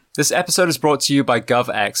This episode is brought to you by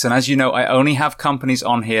GovX, and as you know, I only have companies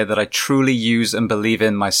on here that I truly use and believe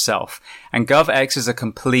in myself. And GovX is a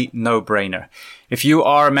complete no-brainer. If you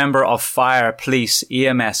are a member of fire, police,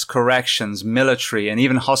 EMS, corrections, military, and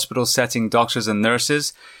even hospital setting doctors and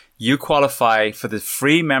nurses, you qualify for the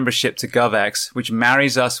free membership to GovX, which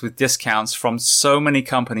marries us with discounts from so many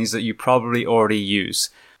companies that you probably already use.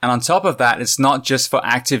 And on top of that, it's not just for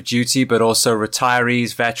active duty, but also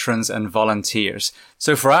retirees, veterans, and volunteers.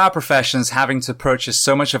 So for our professions, having to purchase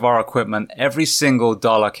so much of our equipment, every single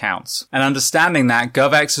dollar counts. And understanding that,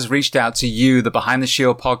 GovX has reached out to you, the Behind the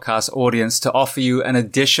Shield podcast audience, to offer you an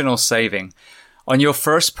additional saving. On your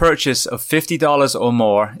first purchase of $50 or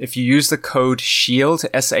more, if you use the code SHIELD,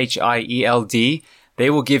 SHIELD, they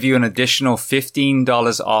will give you an additional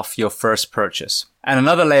 $15 off your first purchase. And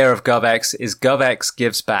another layer of GovX is GovX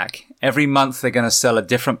Gives Back. Every month they're going to sell a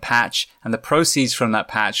different patch, and the proceeds from that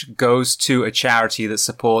patch goes to a charity that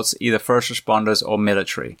supports either first responders or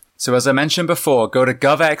military. So as I mentioned before, go to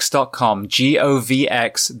govx.com,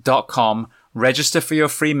 GOVX.com, register for your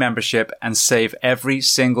free membership, and save every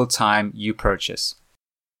single time you purchase.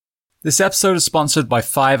 This episode is sponsored by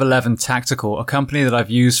 511 Tactical, a company that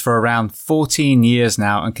I've used for around 14 years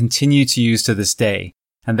now and continue to use to this day.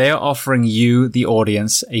 And they are offering you, the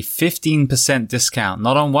audience, a 15% discount,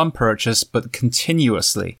 not on one purchase, but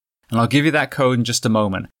continuously. And I'll give you that code in just a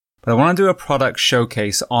moment. But I want to do a product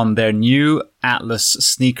showcase on their new Atlas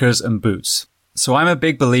sneakers and boots. So I'm a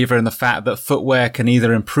big believer in the fact that footwear can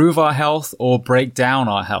either improve our health or break down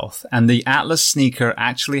our health. And the Atlas sneaker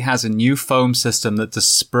actually has a new foam system that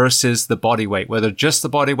disperses the body weight, whether just the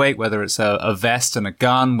body weight, whether it's a vest and a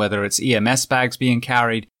gun, whether it's EMS bags being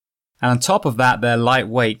carried. And on top of that, they're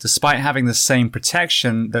lightweight, despite having the same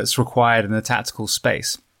protection that's required in the tactical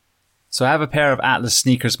space. So I have a pair of Atlas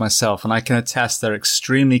sneakers myself, and I can attest they're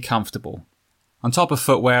extremely comfortable. On top of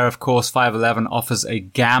footwear, of course, 511 offers a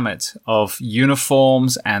gamut of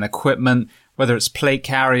uniforms and equipment, whether it's plate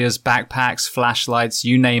carriers, backpacks, flashlights,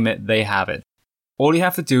 you name it, they have it. All you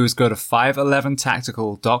have to do is go to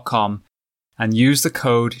 511tactical.com and use the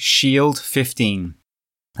code SHIELD15.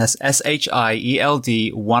 That's SHIELD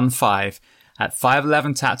 15 at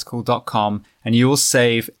 511tactical.com, and you will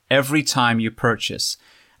save every time you purchase.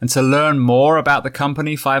 And to learn more about the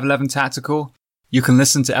company 511 Tactical, you can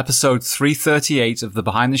listen to episode 338 of the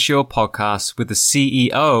Behind the Shield podcast with the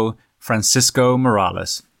CEO, Francisco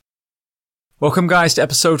Morales. Welcome, guys, to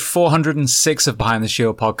episode 406 of Behind the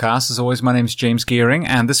Shield podcast. As always, my name is James Gearing,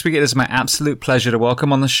 and this week it is my absolute pleasure to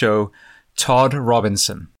welcome on the show Todd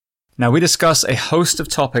Robinson. Now, we discuss a host of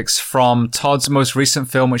topics from Todd's most recent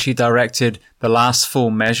film, which he directed, The Last Full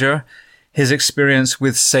Measure, his experience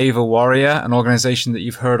with Save a Warrior, an organization that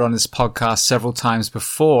you've heard on this podcast several times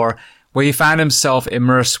before, where he found himself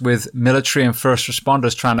immersed with military and first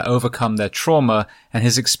responders trying to overcome their trauma, and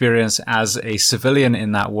his experience as a civilian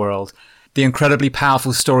in that world. The incredibly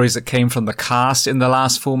powerful stories that came from the cast in The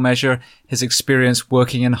Last Full Measure, his experience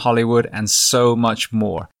working in Hollywood, and so much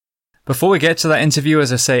more. Before we get to that interview,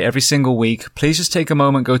 as I say every single week, please just take a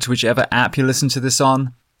moment, go to whichever app you listen to this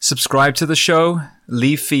on, subscribe to the show,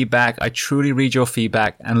 leave feedback. I truly read your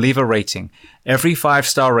feedback, and leave a rating. Every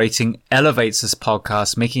 5-star rating elevates this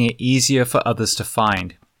podcast, making it easier for others to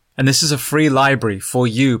find. And this is a free library for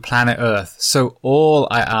you, Planet Earth. So all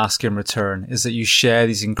I ask in return is that you share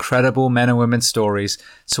these incredible men and women stories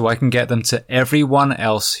so I can get them to everyone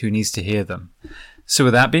else who needs to hear them. So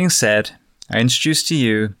with that being said, I introduce to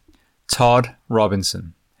you Todd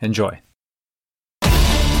Robinson. Enjoy.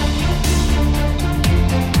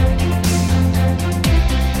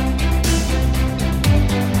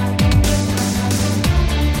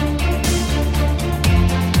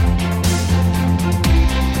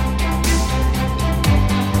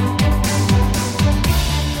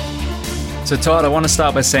 So Todd, I want to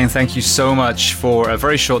start by saying thank you so much for a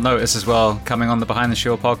very short notice as well, coming on the Behind the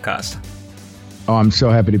Shield podcast. Oh, I'm so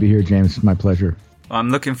happy to be here, James. It's my pleasure. I'm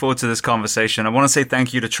looking forward to this conversation. I want to say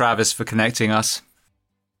thank you to Travis for connecting us.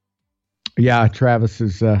 Yeah, Travis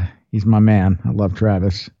is, he's my man. I love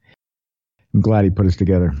Travis. I'm glad he put us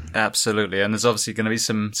together. Absolutely. And there's obviously going to be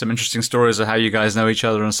some interesting stories of how you guys know each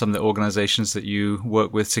other and some of the organizations that you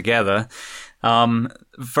work with together.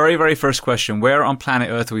 Very, very first question. Where on planet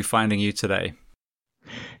Earth are we finding you today?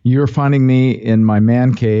 You're finding me in my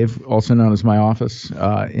man cave, also known as my office,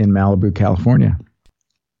 in Malibu, California.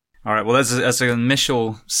 All right. Well, as an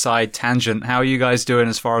initial side tangent, how are you guys doing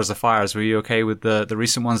as far as the fires? Were you okay with the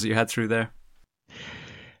recent ones that you had through there?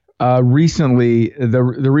 Recently, the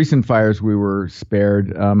recent fires, we were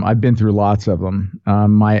spared. I've been through lots of them.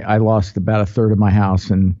 I lost about a third of my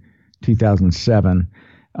house in 2007.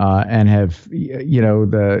 and have,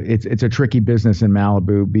 it's a tricky business in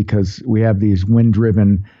Malibu because we have these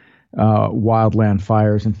wind-driven wildland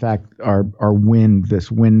fires. In fact,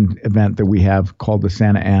 this wind event that we have called the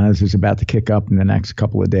Santa Anas is about to kick up in the next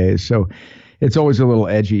couple of days. So it's always a little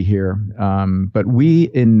edgy here. But we,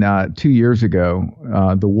 2 years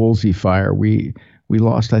ago, the Woolsey fire, we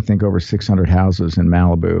lost, I think, over 600 houses in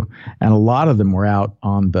Malibu, and a lot of them were out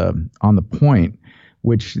on the point,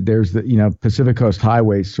 which there's the Pacific Coast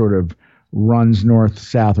Highway sort of runs north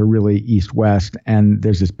south or really east west, and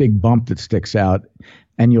there's this big bump that sticks out.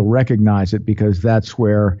 And you'll recognize it because that's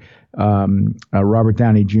where Robert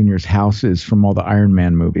Downey Jr.'s house is from all the Iron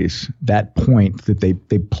Man movies. That point that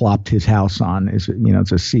they plopped his house on is,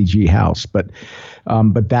 it's a CG house, but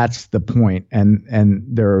that's the point. And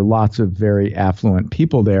there are lots of very affluent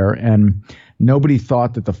people there, and nobody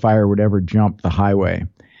thought that the fire would ever jump the highway.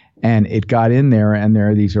 And it got in there, and there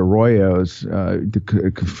are these arroyos,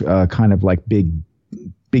 kind of like big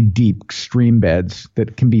deep stream beds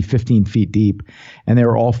that can be 15 feet deep, and they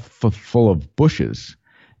were all full of bushes,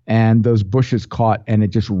 and those bushes caught, and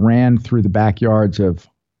it just ran through the backyards of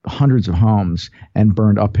hundreds of homes and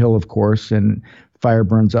burned uphill, of course, and fire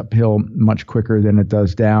burns uphill much quicker than it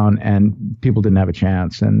does down, and people didn't have a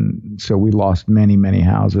chance, and so we lost many, many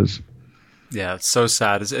houses. Yeah, it's so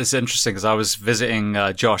sad. It's interesting because I was visiting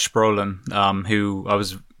Josh Brolin, who I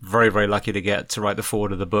was very, very lucky to get to write the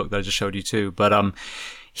foreword of the book that I just showed you too. But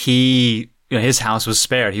his house was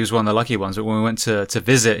spared. He was one of the lucky ones. But when we went to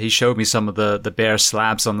visit, he showed me some of the bare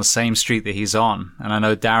slabs on the same street that he's on. And I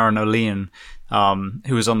know Darren O'Lean,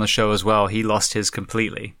 who was on the show as well, he lost his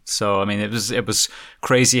completely. So, I mean, it was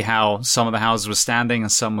crazy how some of the houses were standing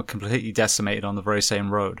and some were completely decimated on the very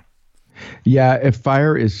same road. Yeah, if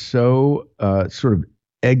fire is so sort of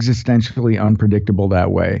existentially unpredictable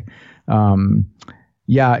that way,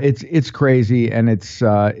 yeah, it's crazy, and it's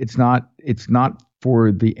not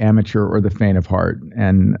for the amateur or the faint of heart.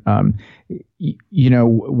 And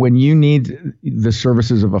when you need the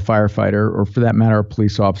services of a firefighter, or for that matter, a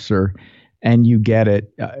police officer, and you get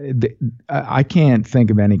it, I can't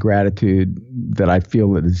think of any gratitude that I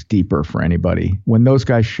feel that is deeper for anybody. When those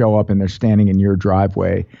guys show up and they're standing in your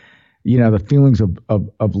driveway, the feelings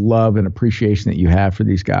of love and appreciation that you have for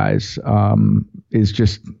these guys is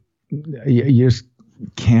just, you just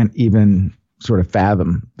can't even sort of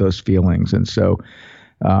fathom those feelings. And so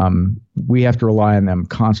we have to rely on them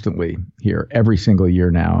constantly here every single year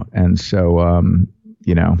now. And so,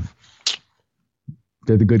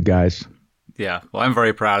 they're the good guys. Yeah, well, I'm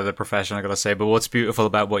very proud of the profession, I gotta say. But what's beautiful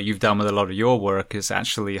about what you've done with a lot of your work is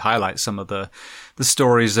actually highlight some of the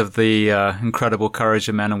stories of the incredible courage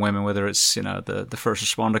of men and women, whether it's the first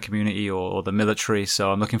responder community or the military.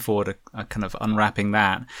 So I'm looking forward to kind of unwrapping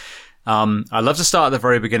that. I'd love to start at the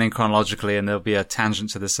very beginning chronologically, and there'll be a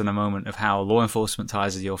tangent to this in a moment of how law enforcement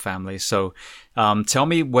ties with your family. So tell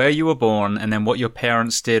me where you were born, and then what your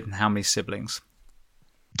parents did, and how many siblings.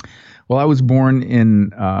 Well, I was born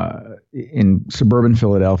in suburban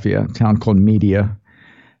Philadelphia, a town called Media,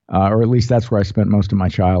 or at least that's where I spent most of my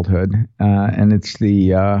childhood. And it's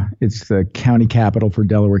the county capital for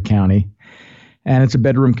Delaware County, and it's a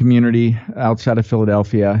bedroom community outside of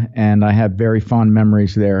Philadelphia. And I have very fond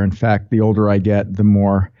memories there. In fact, the older I get, the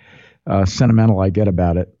more sentimental I get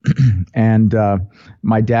about it. And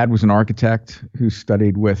my dad was an architect who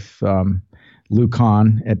studied with Lou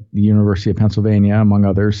Kahn at the University of Pennsylvania, among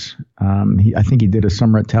others. I think he did a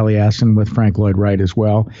summer at Taliesin with Frank Lloyd Wright as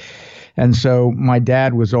well. And so my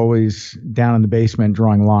dad was always down in the basement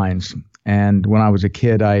drawing lines. And when I was a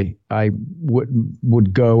kid, I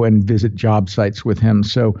would go and visit job sites with him.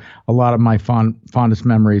 So a lot of my fondest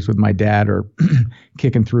memories with my dad are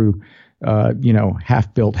kicking through,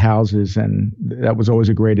 half-built houses. And that was always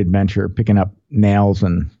a great adventure, picking up nails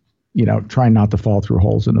and, trying not to fall through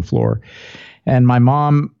holes in the floor. And my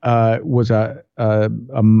mom was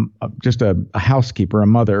just a housekeeper, a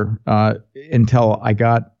mother, until I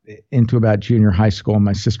got into about junior high school.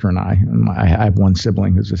 My sister and I have one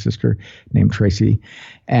sibling who's a sister named Tracy.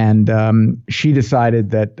 And she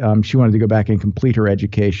decided that she wanted to go back and complete her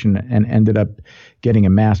education, and ended up getting a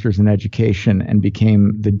master's in education and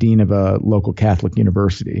became the dean of a local Catholic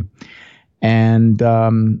university. And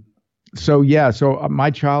so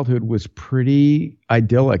my childhood was pretty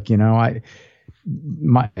idyllic. In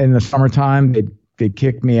the summertime, they'd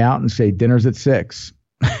kick me out and say dinner's at 6,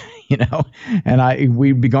 and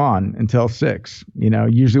we'd be gone until 6,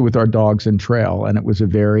 usually with our dogs and trail. And it was a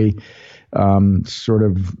very sort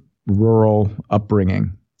of rural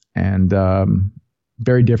upbringing, and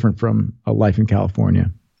very different from a life in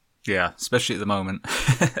California. Yeah, especially at the moment.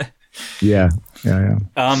 Yeah. Yeah.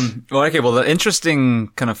 Well, okay. Well, the interesting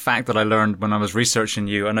kind of fact that I learned when I was researching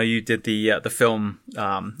you, I know you did the film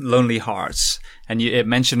Lonely Hearts, and it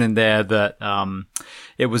mentioned in there that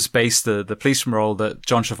it was based the policeman role that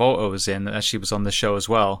John Travolta was in, that actually was on the show as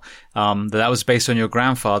well. That was based on your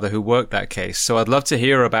grandfather who worked that case. So I'd love to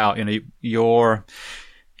hear about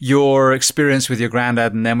your experience with your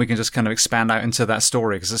granddad, and then we can just kind of expand out into that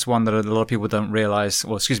story, because it's one that a lot of people don't realize,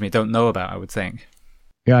 don't know about, I would think.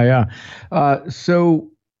 Yeah.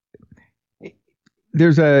 So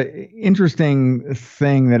there's a interesting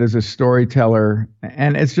thing that as a storyteller,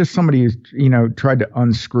 and it's just somebody who's, tried to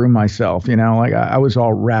unscrew myself, like I was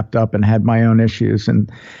all wrapped up and had my own issues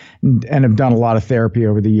and have done a lot of therapy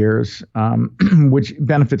over the years, which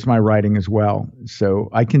benefits my writing as well. So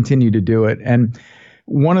I continue to do it. And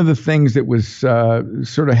one of the things that was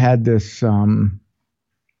sort of had this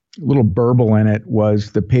little burble in it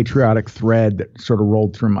was the patriotic thread that sort of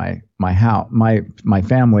rolled through my house, my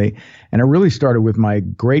family. And it really started with my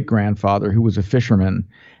great grandfather, who was a fisherman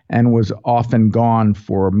and was often gone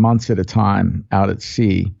for months at a time out at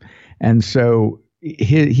sea. And so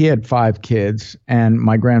he had 5 kids, and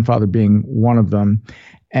my grandfather being one of them.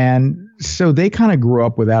 And so they kind of grew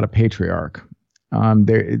up without a patriarch.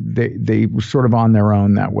 They were sort of on their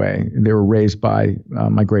own that way. They were raised by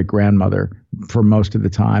my great grandmother for most of the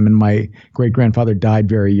time, and my great grandfather died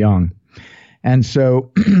very young. And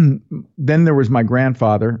so then there was my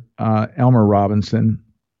grandfather, Elmer Robinson,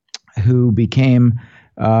 who became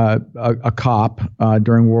a cop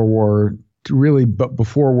during World War II, really, but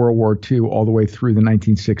before World War II, all the way through the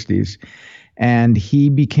 1960s. And he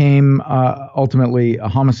became ultimately a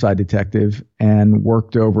homicide detective and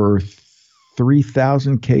worked over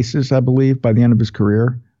 3,000 cases, I believe, by the end of his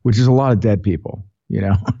career, which is a lot of dead people,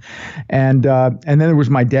 And then there was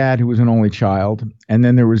my dad, who was an only child, and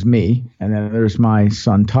then there was me, and then there's my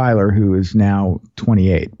son Tyler, who is now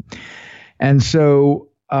 28. And so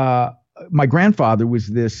my grandfather was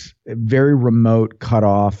this very remote, cut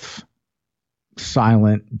off,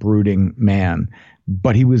 silent, brooding man,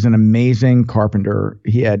 but he was an amazing carpenter.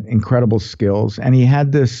 He had incredible skills, and he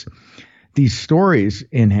had these stories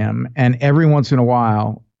in him, and every once in a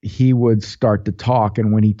while he would start to talk,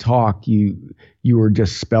 and when he talked, you were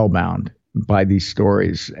just spellbound by these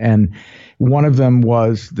stories. And one of them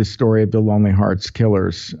was the story of the Lonely Hearts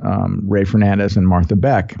Killers, Ray Fernandez and Martha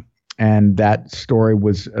Beck. And that story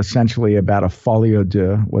was essentially about a folie à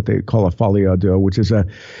deux, what they call a folie à deux, which is a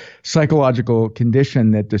psychological condition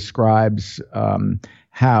that describes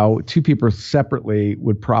how 2 people separately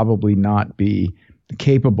would probably not be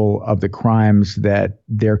capable of the crimes that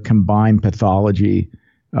their combined pathology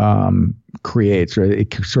creates, or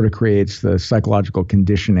it sort of creates the psychological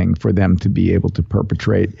conditioning for them to be able to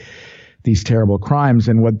perpetrate these terrible crimes.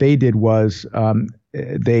 And what they did was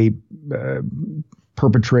they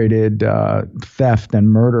perpetrated theft and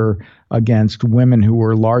murder against women who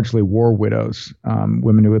were largely war widows,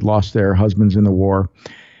 women who had lost their husbands in the war,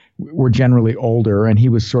 were generally older, and he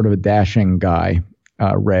was sort of a dashing guy.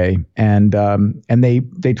 Ray, and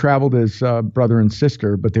they traveled as brother and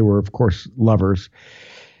sister, but they were, of course, lovers.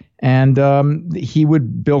 And he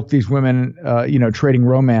would bilk these women, trading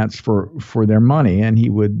romance for their money, and he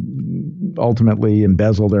would ultimately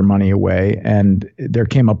embezzle their money away. And there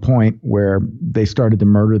came a point where they started to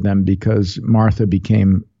murder them because Martha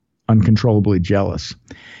became uncontrollably jealous,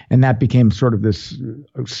 and that became sort of this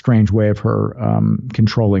strange way of her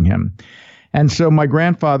controlling him. And so my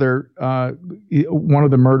grandfather, one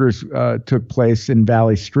of the murders took place in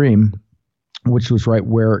Valley Stream, which was right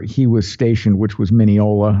where he was stationed, which was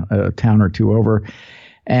Mineola, a town or 2 over.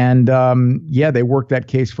 And they worked that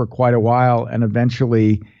case for quite a while. And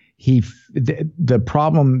eventually the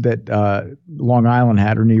problem that Long Island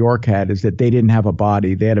had, or New York had, is that they didn't have a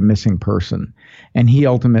body. They had a missing person. And he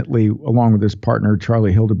ultimately, along with his partner,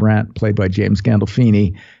 Charlie Hildebrandt, played by James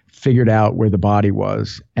Gandolfini, figured out where the body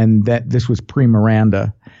was, and that this was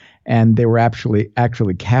pre-Miranda, and they were actually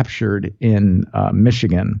captured in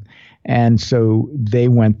Michigan. And so they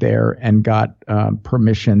went there and got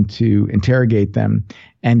permission to interrogate them,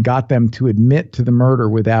 and got them to admit to the murder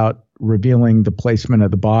without revealing the placement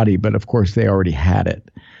of the body. But of course, they already had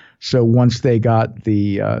it. So once they got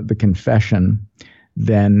the confession,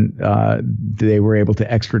 then they were able to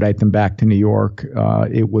extradite them back to New York.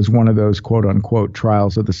 It was one of those quote unquote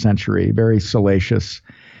trials of the century, very salacious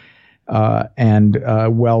and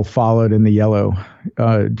well followed in the yellow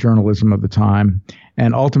journalism of the time.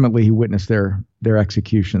 And ultimately, he witnessed their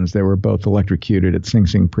executions. They were both electrocuted at Sing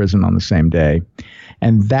Sing prison on the same day.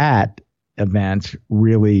 And that event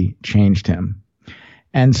really changed him.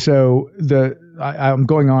 And so I'm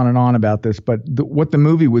going on and on about this, but what the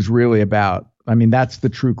movie was really about, I mean, that's the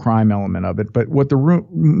true crime element of it. But what the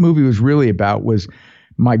movie was really about was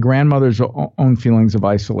my grandmother's own feelings of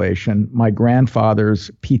isolation, my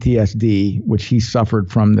grandfather's PTSD, which he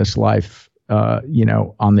suffered from this life,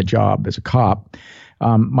 on the job as a cop,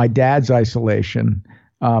 my dad's isolation,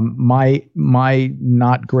 my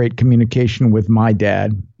not great communication with my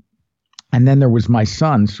dad, and then there was my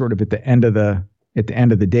son, sort of at the end of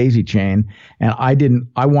the daisy chain, and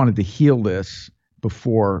I wanted to heal this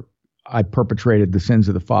before I perpetrated the sins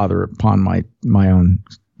of the father upon my own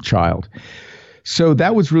child. So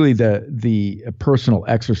that was really the personal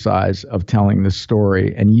exercise of telling the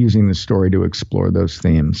story and using the story to explore those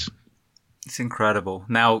themes. It's incredible.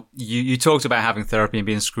 Now, you talked about having therapy and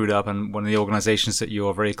being screwed up, and one of the organizations that you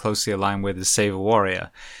are very closely aligned with is Save a Warrior.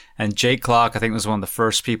 And Jake Clark, I think, was one of the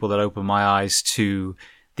first people that opened my eyes to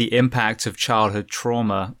the impact of childhood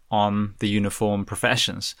trauma on the uniformed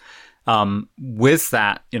professions. With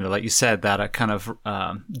that, like you said, that a kind of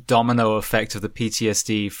domino effect of the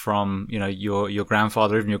PTSD from, your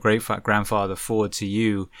grandfather, even your great grandfather forward to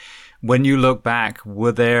you. When you look back,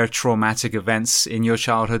 were there traumatic events in your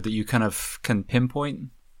childhood that you kind of can pinpoint?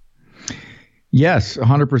 Yes,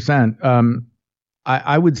 100%.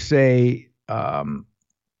 I would say, I'm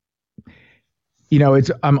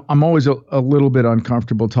always a little bit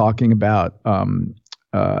uncomfortable talking about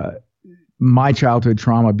my childhood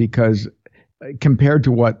trauma, because compared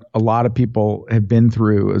to what a lot of people have been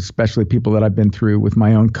through, especially people that I've been through with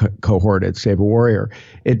my own cohort at Save a Warrior,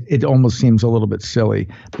 it almost seems a little bit silly.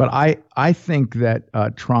 But I think that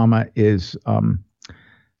trauma is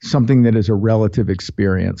something that is a relative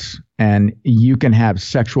experience, and you can have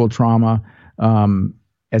sexual trauma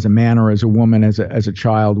as a man or as a woman, as a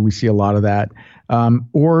child. We see a lot of that.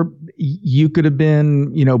 Or you could have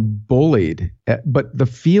been, bullied, but the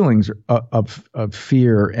feelings of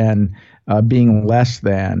fear and being less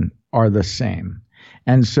than are the same.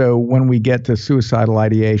 And so when we get to suicidal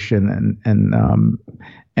ideation and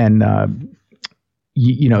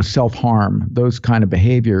self-harm, those kind of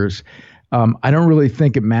behaviors, I don't really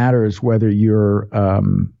think it matters whether you're,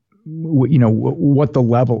 what the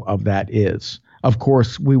level of that is. Of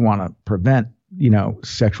course, we want to prevent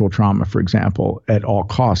sexual trauma, for example, at all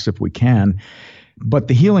costs if we can. But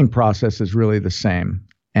the healing process is really the same.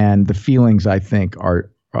 And the feelings, I think, are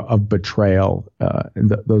of betrayal.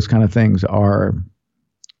 Those kind of things are,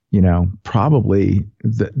 probably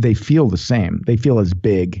they feel the same. They feel as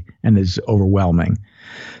big and as overwhelming.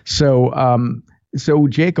 So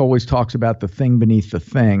Jake always talks about the thing beneath the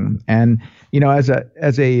thing. And, as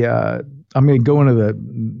a I'm going to go into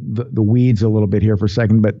the weeds a little bit here for a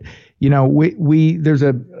second, but there's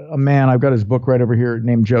a man, I've got his book right over here,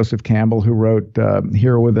 named Joseph Campbell, who wrote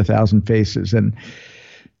Hero with a Thousand Faces, and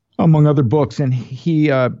among other books. And he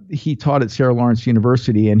taught at Sarah Lawrence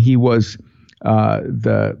University, and he was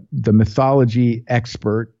the mythology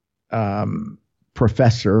expert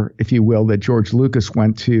professor, if you will, that George Lucas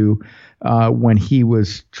went to when he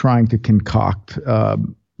was trying to concoct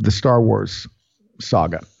the Star Wars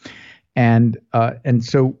saga. And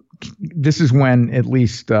so this is when at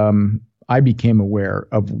least I became aware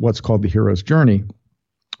of what's called the hero's journey,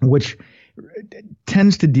 which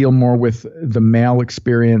tends to deal more with the male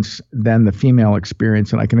experience than the female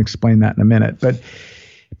experience, and I can explain that in a minute.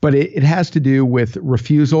 But it has to do with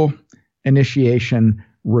refusal, initiation,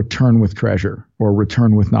 return with treasure, or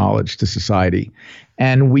return with knowledge to society.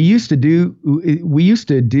 And we used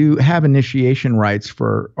to have initiation rites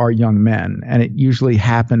for our young men, and it usually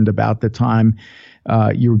happened about the time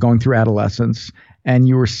you were going through adolescence, and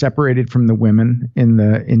you were separated from the women in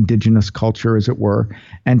the indigenous culture, as it were,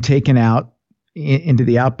 and taken out into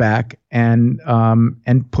the outback and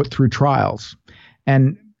put through trials.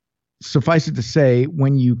 And suffice it to say,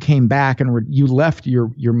 when you came back and you left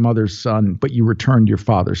your mother's son, but you returned your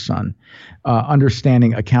father's son,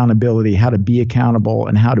 understanding accountability, how to be accountable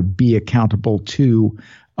and how to be accountable to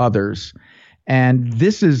others. And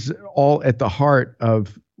this is all at the heart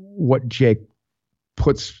of what Jake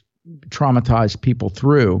puts traumatized people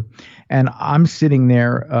through. And I'm sitting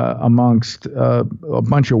there amongst a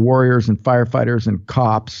bunch of warriors and firefighters and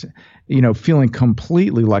cops, feeling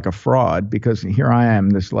completely like a fraud, because here I am,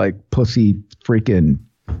 this like pussy freaking,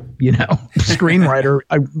 screenwriter,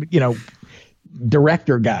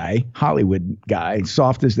 director guy, Hollywood guy,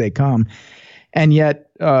 soft as they come. And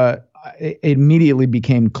yet it immediately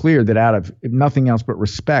became clear that out of nothing else but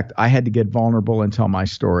respect, I had to get vulnerable and tell my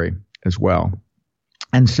story as well.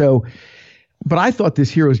 And so But I thought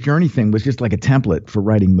this hero's journey thing was just like a template for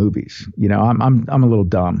writing movies. I'm a little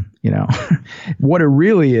dumb. What it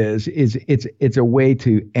really is it's a way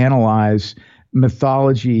to analyze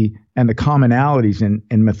mythology and the commonalities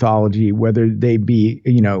in mythology, whether they be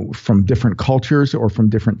from different cultures or from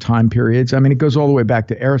different time periods. I mean, it goes all the way back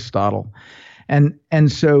to Aristotle, and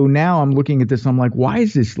so now I'm looking at this. I'm like, why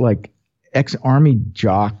is this like ex-army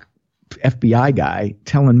jock FBI guy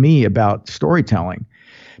telling me about storytelling?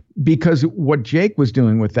 Because what Jake was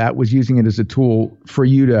doing with that was using it as a tool for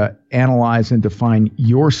you to analyze and define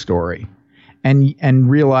your story, and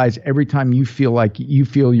realize every time you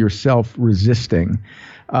feel yourself resisting,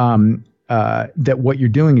 that what you're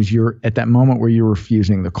doing is you're at that moment where you're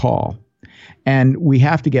refusing the call. And we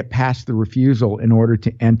have to get past the refusal in order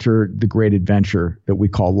to enter the great adventure that we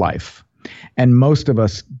call life. And most of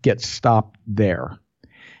us get stopped there.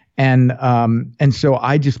 And so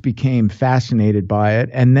I just became fascinated by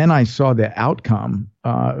it. And then I saw the outcome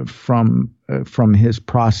from his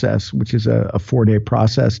process, which is a 4-day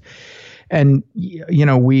process. And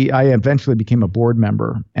I eventually became a board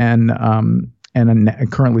member, and I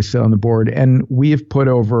currently sit on the board. And we have put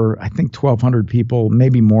over, I think, 1,200 people,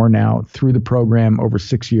 maybe more now, through the program over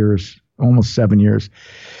 6 years, almost 7 years.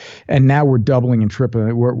 And now we're doubling and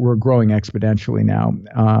tripling. We're growing exponentially now.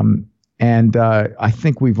 And I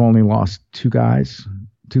think we've only lost 2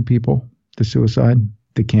 people to suicide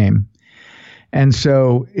that came. And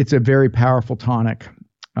so it's a very powerful tonic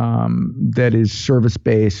that is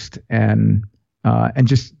service-based and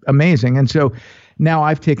just amazing. And so now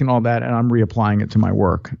I've taken all that and I'm reapplying it to my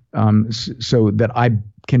work, so that I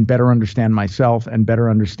can better understand myself and better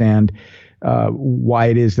understand why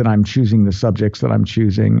it is that I'm choosing the subjects that I'm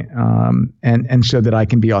choosing, and so that I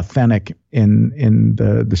can be authentic in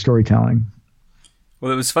the storytelling.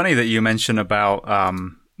 Well, it was funny that you mentioned about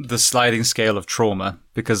the sliding scale of trauma,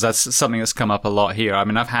 because that's something that's come up a lot here. I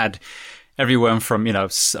mean, I've had everyone from,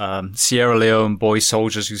 Sierra Leone boy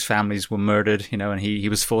soldiers whose families were murdered, and he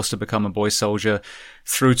was forced to become a boy soldier,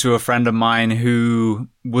 through to a friend of mine who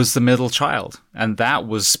was the middle child. And that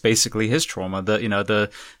was basically his trauma. That, the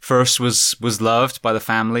first was loved by the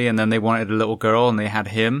family, and then they wanted a little girl and they had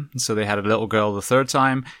him. So they had a little girl the third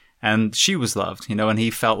time, and she was loved, and he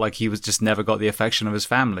felt like he was just never got the affection of his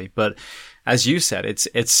family. But as you said,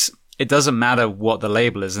 it doesn't matter what the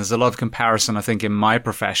label is. There's a lot of comparison, I think, in my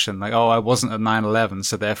profession. Like, I wasn't at 9/11,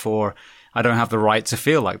 so therefore I don't have the right to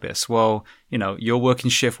feel like this. Well, you're working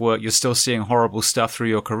shift work. You're still seeing horrible stuff through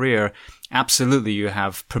your career. Absolutely, you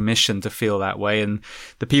have permission to feel that way. And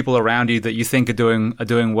the people around you that you think are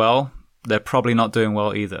doing well, they're probably not doing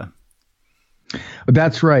well either.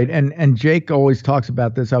 That's right. And Jake always talks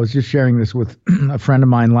about this. I was just sharing this with a friend of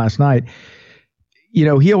mine last night.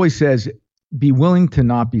 He always says, be willing to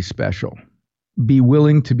not be special. Be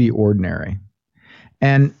willing to be ordinary.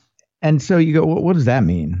 And so you go, well, what does that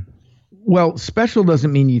mean? Well, special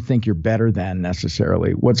doesn't mean you think you're better than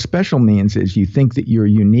necessarily. What special means is you think that you're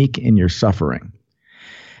unique in your suffering.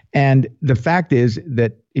 And the fact is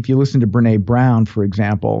that if you listen to Brené Brown, for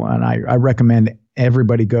example, and I recommend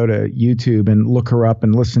everybody go to YouTube and look her up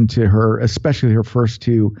and listen to her, especially her first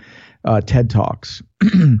 2 TED Talks.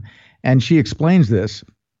 And she explains this.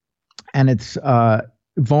 And it's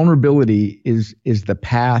vulnerability is the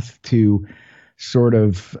path to sort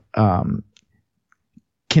of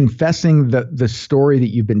confessing the story that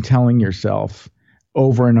you've been telling yourself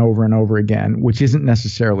over and over and over again, which isn't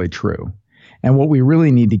necessarily true. And what we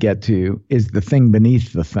really need to get to is the thing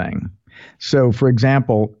beneath the thing. So, for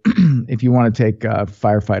example, if you want to take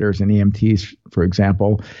firefighters and EMTs, for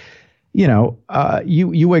example,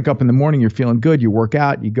 you wake up in the morning, you're feeling good, you work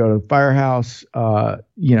out, you go to the firehouse,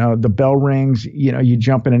 the bell rings, you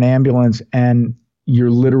jump in an ambulance and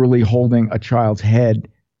you're literally holding a child's head,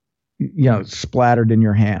 splattered in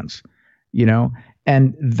your hands,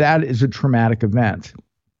 and that is a traumatic event.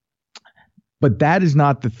 But that is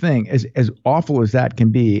not the thing, as awful as that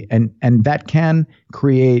can be. And that can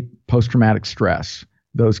create post-traumatic stress,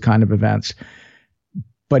 those kind of events.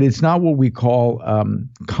 But it's not what we call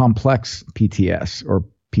complex PTS or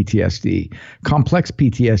PTSD. Complex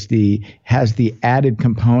PTSD has the added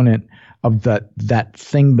component of that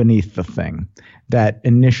thing beneath the thing, that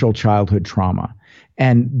initial childhood trauma.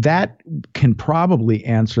 And that can probably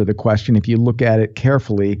answer the question, if you look at it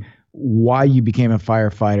carefully, why you became a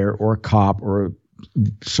firefighter or a cop or a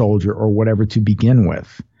soldier or whatever to begin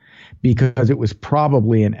with, because it was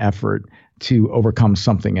probably an effort to overcome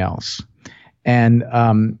something else. And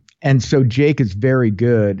so Jake is very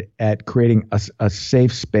good at creating a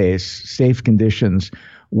safe space, safe conditions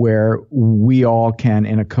where we all can,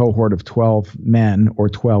 in a cohort of 12 men or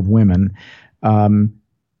 12 women,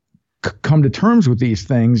 come to terms with these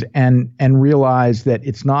things and realize that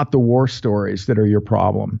it's not the war stories that are your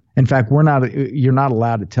problem. In fact, you're not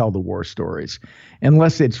allowed to tell the war stories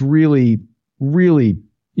unless it's really, really,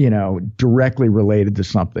 directly related to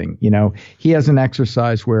something. He has an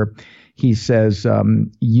exercise where he says,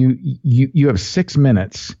 you have 6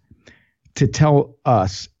 minutes to tell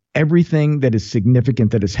us everything that is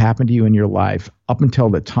significant that has happened to you in your life up until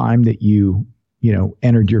the time that you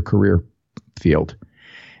entered your career field.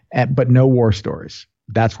 But no war stories.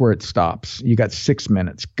 That's where it stops. You got 6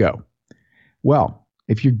 minutes. Go. Well,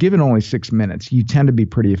 if you're given only 6 minutes, you tend to be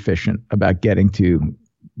pretty efficient about getting to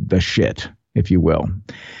the shit, if you will.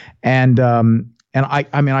 And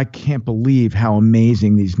I can't believe how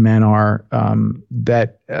amazing these men are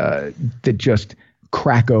that just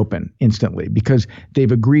crack open instantly because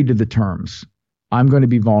they've agreed to the terms. I'm going to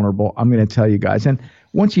be vulnerable. I'm going to tell you guys. And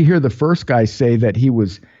once you hear the first guy say that he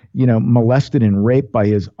was molested and raped by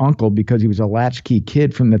his uncle because he was a latchkey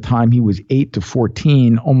kid from the time he was 8 to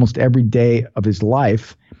 14, almost every day of his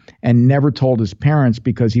life, and never told his parents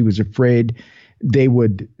because he was afraid they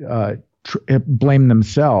would blame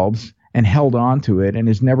themselves and held on to it, and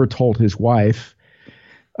has never told his wife.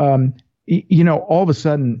 All of a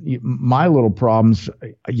sudden, my little problems,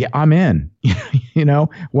 I'm in.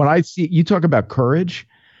 When I see, you talk about courage,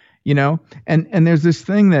 and there's this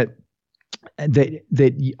thing that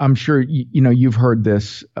I'm sure you've heard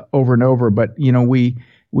this over and over, but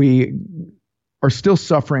we are still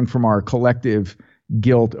suffering from our collective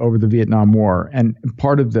guilt over the Vietnam War, and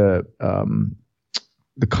part of the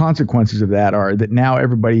consequences of that are that now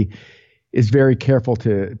everybody is very careful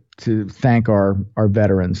to thank our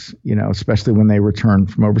veterans, especially when they return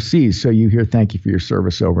from overseas. So you hear "thank you for your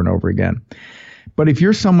service" over and over again. But if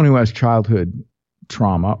you're someone who has childhood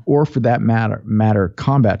trauma, or for that matter,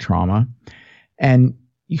 combat trauma, and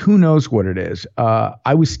who knows what it is.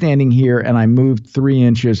 I was standing here and I moved 3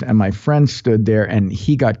 inches and my friend stood there and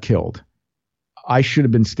he got killed. I should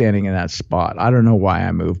have been standing in that spot. I don't know why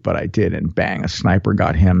I moved, but I did. And bang, a sniper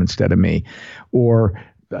got him instead of me. Or,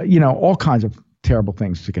 all kinds of terrible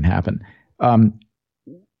things that can happen.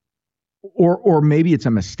 Or maybe it's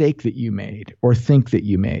a mistake that you made or think that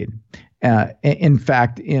you made. In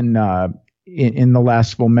fact, in the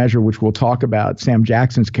Last Full Measure, which we'll talk about, Sam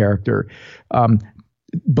Jackson's character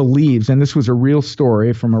believes, and this was a real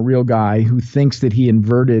story from a real guy who thinks that he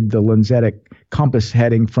inverted the lensetic compass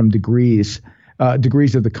heading from degrees of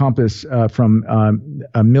the compass from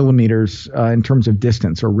millimeters in terms of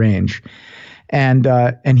distance or range.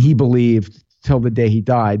 And he believed till the day he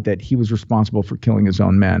died that he was responsible for killing his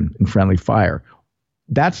own men in friendly fire.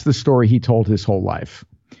 That's the story he told his whole life.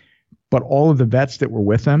 But all of the vets that were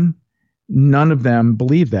with him, none of them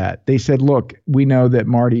believed that. They said, look, we know that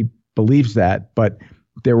Marty believes that, but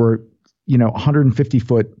there were,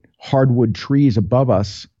 150-foot hardwood trees above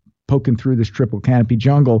us poking through this triple canopy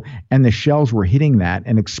jungle, and the shells were hitting that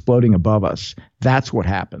and exploding above us. That's what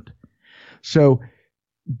happened. So,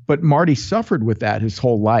 but Marty suffered with that his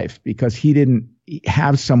whole life because he didn't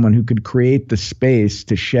have someone who could create the space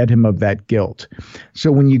to shed him of that guilt.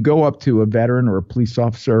 So when you go up to a veteran or a police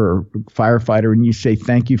officer or firefighter and you say,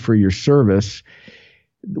 thank you for your service,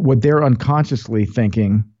 what they're unconsciously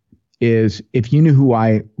thinking is, if you knew who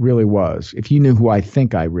I really was, if you knew who I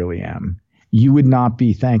think I really am, you would not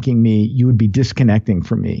be thanking me. You would be disconnecting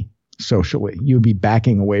from me socially. You would be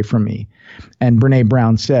backing away from me. And Brene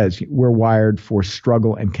Brown says we're wired for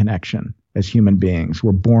struggle and connection as human beings.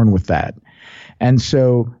 We're born with that. And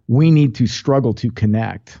so we need to struggle to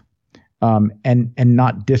connect and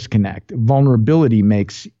not disconnect. Vulnerability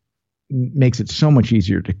makes it so much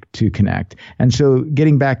easier to connect. And so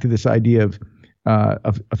getting back to this idea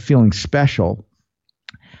of feeling special,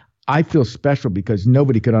 I feel special because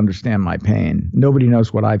nobody could understand my pain. Nobody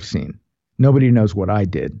knows what I've seen. Nobody knows what I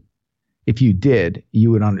did. If you did,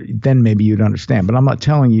 you would then maybe you'd understand. But I'm not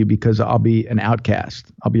telling you because I'll be an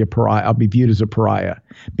outcast. I'll be a pariah. I'll be viewed as a pariah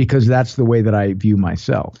because that's the way that I view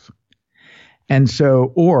myself. And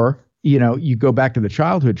so, or, you go back to the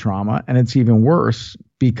childhood trauma and it's even worse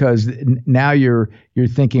because now you're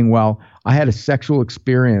thinking, well, I had a sexual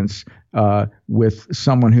experience with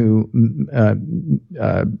someone who,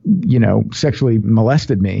 sexually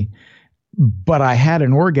molested me, but I had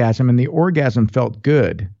an orgasm and the orgasm felt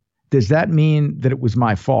good. Does that mean that it was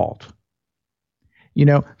my fault?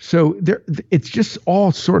 So it's just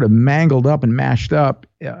all sort of mangled up and mashed up.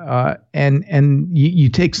 And you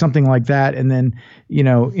take something like that and then,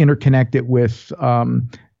 interconnect it with, what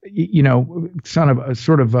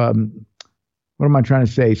am I trying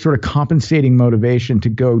to say? Sort of compensating motivation to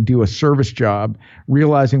go do a service job,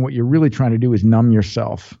 realizing what you're really trying to do is numb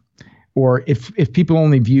yourself or if people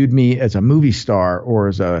only viewed me as a movie star or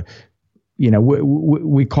as a,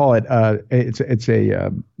 we call it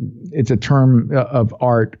it's a term of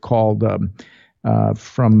art called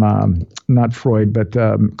from not Freud but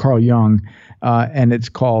Carl Jung, and it's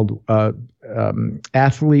called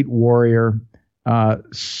athlete, warrior,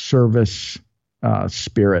 service,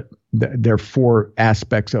 spirit. There are four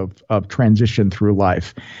aspects of transition through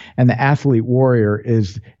life. And the athlete warrior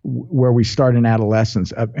is where we start in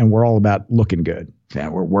adolescence, and we're all about looking good. Yeah,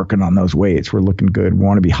 we're working on those weights. We're looking good. We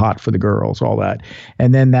want to be hot for the girls, all that.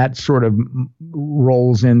 And then that sort of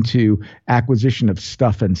rolls into acquisition of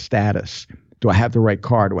stuff and status. Do I have the right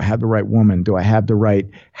car? Do I have the right woman? Do I have the right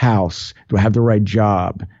house? Do I have the right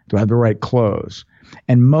job? Do I have the right clothes?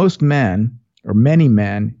 And most men, or many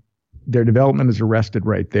men, their development is arrested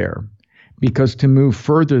right there, because to move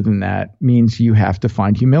further than that means you have to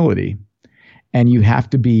find humility and you have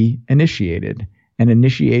to be initiated. And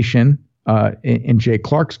initiation, in Jay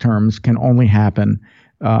Clark's terms, can only happen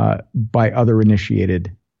by other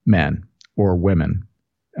initiated men or women.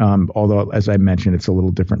 Although, as I mentioned, it's a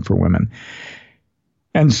little different for women.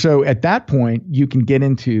 And so at that point, you can get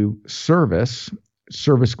into service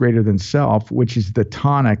greater than self, which is the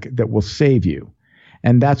tonic that will save you.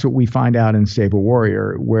 And that's what we find out in Save a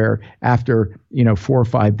Warrior, where after 4 or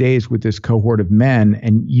 5 days with this cohort of men,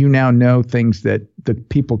 and you now know things that the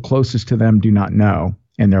people closest to them do not know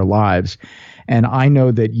in their lives. And I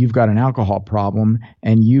know that you've got an alcohol problem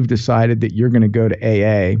and you've decided that you're going to go to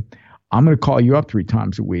AA. I'm going to call you up 3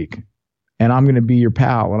 times a week and I'm going to be your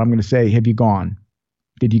pal. And I'm going to say, have you gone?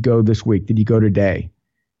 Did you go this week? Did you go today?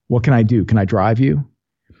 What can I do? Can I drive you?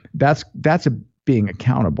 That's being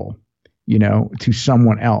accountable, to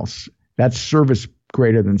someone else. That's service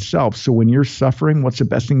greater than self. So when you're suffering, what's the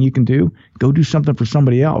best thing you can do? Go do something for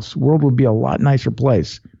somebody else. The world would be a lot nicer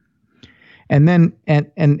place. And then, and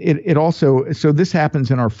it also, so this happens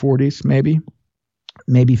in our 40s, maybe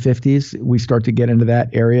 50s. We start to get into that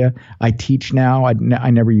area. I teach now. I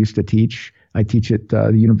never used to teach. I teach at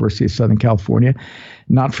the University of Southern California,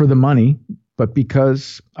 not for the money, but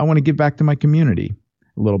because I want to give back to my community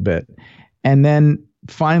a little bit. And then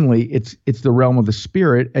finally, it's the realm of the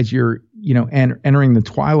spirit. As you're entering the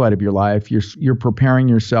twilight of your life, you're preparing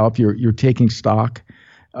yourself. You're taking stock.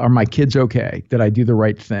 Are my kids okay? Did I do the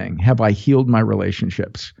right thing? Have I healed my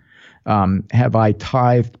relationships? Have I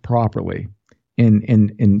tithed properly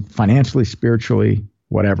in financially, spiritually,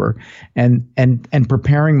 whatever? And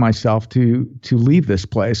preparing myself to leave this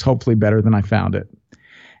place hopefully better than I found it.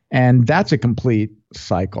 And that's a complete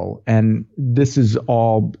cycle. And this is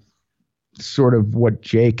all sort of what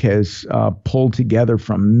Jake has pulled together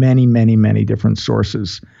from many, many, many different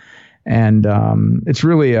sources. And it's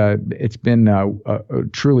really it's been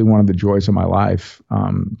truly one of the joys of my life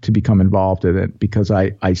to become involved in it, because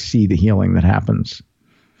I see the healing that happens.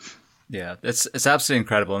 Yeah, it's absolutely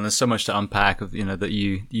incredible, and there's so much to unpack that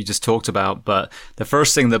you just talked about. But the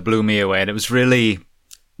first thing that blew me away, and it was really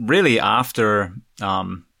after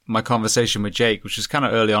my conversation with Jake, which was kind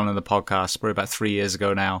of early on in the podcast, probably about 3 years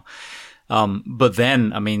ago now. But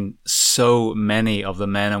then, I mean, so many of the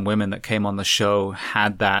men and women that came on the show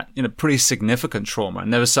had that, pretty significant trauma.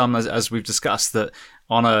 And there were some, as we've discussed, that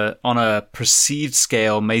on a perceived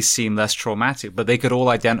scale may seem less traumatic, but they could all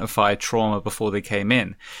identify trauma before they came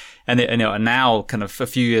in. And now, kind of a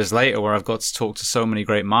few years later, where I've got to talk to so many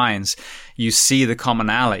great minds, you see the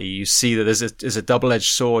commonality. You see that there's a double-edged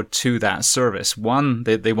sword to that service. One,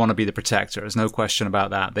 they want to be the protector. There's no question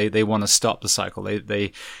about that. They want to stop the cycle.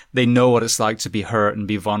 They know what it's like to be hurt and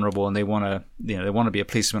be vulnerable, and they want to be a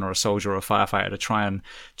policeman or a soldier or a firefighter to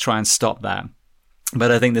try and stop that. But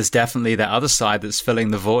I think there's definitely that other side that's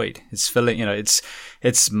filling the void. It's filling,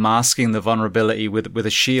 it's masking the vulnerability with a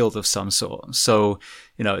shield of some sort. So,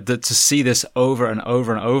 to see this over and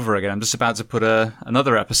over and over again. I'm just about to put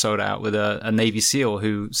another episode out with a Navy SEAL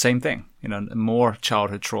who, same thing, more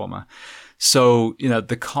childhood trauma. So,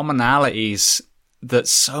 the commonalities that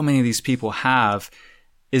so many of these people have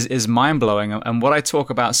is mind blowing. And what I talk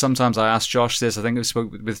about, sometimes I ask Josh this, I think I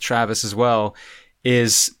spoke with Travis as well,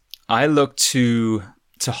 is I look to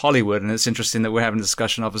Hollywood, and it's interesting that we're having a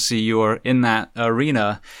discussion. Obviously, you're in that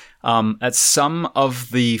arena, at some of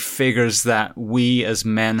the figures that we as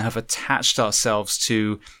men have attached ourselves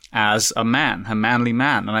to as a man, a manly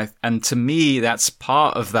man. And to me, that's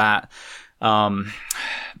part of that.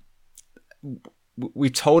 We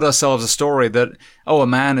told ourselves a story that, a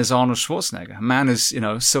man is Arnold Schwarzenegger. A man is,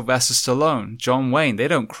 Sylvester Stallone, John Wayne. They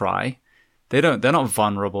don't cry. They're not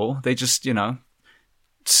vulnerable. They just,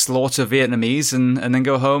 slaughter Vietnamese and then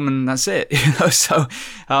go home, and that's it. So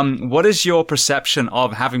what is your perception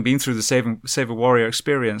of, having been through the Save a Warrior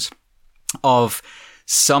experience, of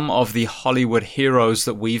some of the Hollywood heroes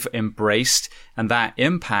that we've embraced and that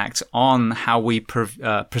impact on how we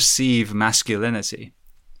perceive masculinity?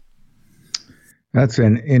 That's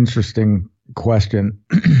an interesting question.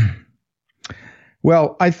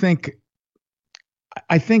 Well, I think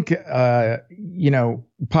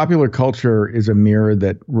popular culture is a mirror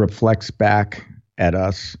that reflects back at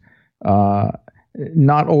us.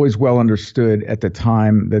 Not always well understood at the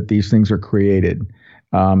time that these things are created.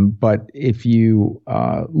 But if you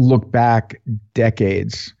look back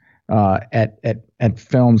decades at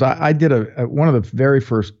films, I did one of the very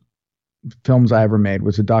first films I ever made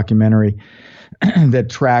was a documentary that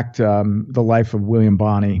tracked the life of William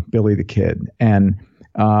Bonney, Billy the Kid. And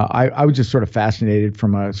I was just sort of fascinated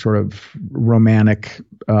from a sort of romantic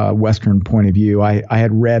Western point of view. I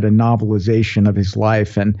had read a novelization of his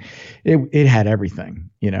life, and it had everything,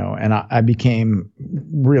 and I became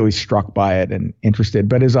really struck by it and interested.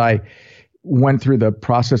 But as I went through the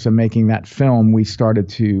process of making that film, we started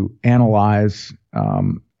to analyze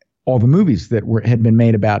all the movies that had been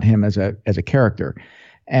made about him as a character,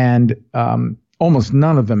 and almost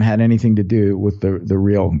none of them had anything to do with the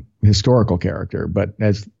real historical character. But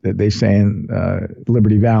as they say in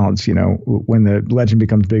Liberty Valance, when the legend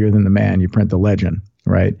becomes bigger than the man, you print the legend,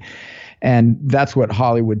 right? And that's what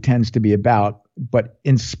Hollywood tends to be about. But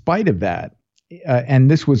in spite of that, and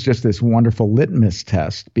this was just this wonderful litmus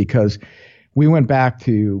test, because we went back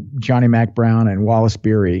to Johnny Mac Brown and Wallace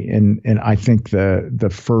Beery, and I think the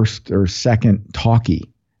first or second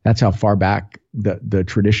talkie. That's how far back the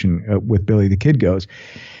tradition with Billy the Kid goes.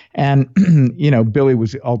 And, Billy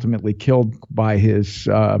was ultimately killed by his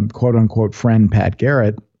quote unquote friend, Pat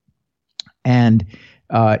Garrett. And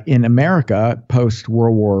in America, post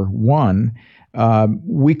World War I,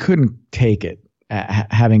 we couldn't take it,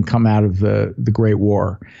 having come out of the Great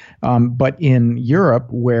War. But in Europe,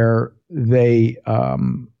 where they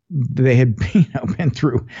had been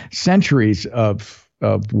through centuries of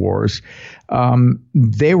wars,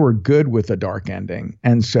 they were good with a dark ending.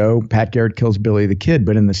 And so Pat Garrett kills Billy the Kid,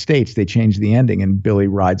 but in the States, they changed the ending and Billy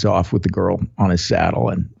rides off with the girl on his saddle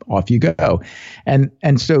and off you go. And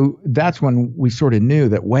so that's when we sort of knew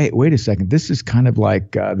that, wait a second, this is kind of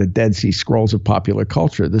like the Dead Sea Scrolls of popular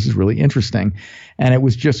culture. This is really interesting. And it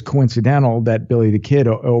was just coincidental that Billy the Kid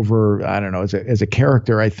over, I don't know, as a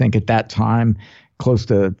character, I think at that time, close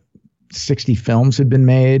to 60 films had been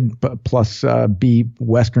made, plus B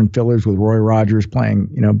Western fillers with Roy Rogers playing,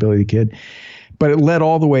 Billy the Kid. But it led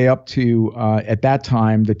all the way up to, at that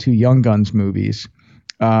time, the two Young Guns movies,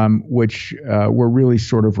 which were really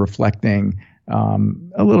sort of reflecting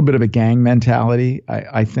a little bit of a gang mentality.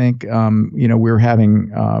 I think, we were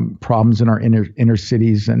having problems in our inner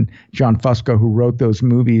cities, and John Fusco, who wrote those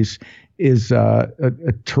movies, is a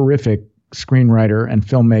terrific screenwriter and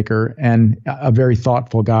filmmaker, and a very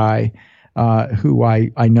thoughtful guy who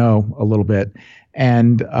I know a little bit.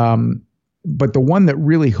 And but the one that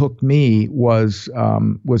really hooked me was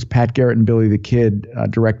Pat Garrett and Billy the Kid,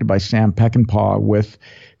 directed by Sam Peckinpah, with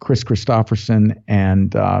Chris Christopherson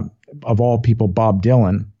and of all people Bob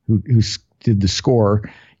Dylan, who did the score.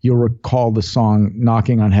 You'll recall the song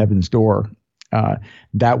 "Knocking on Heaven's Door."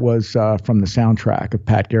 That was from the soundtrack of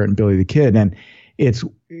Pat Garrett and Billy the Kid, and it's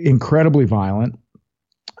incredibly violent.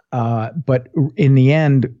 But in the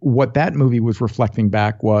end, what that movie was reflecting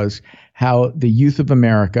back was how the youth of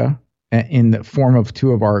America, in the form of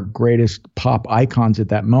two of our greatest pop icons at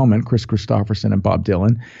that moment, Chris Christopherson and Bob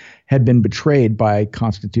Dylan, had been betrayed by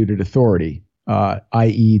constituted authority,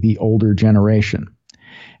 i.e. the older generation.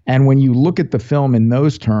 And when you look at the film in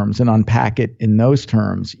those terms and unpack it in those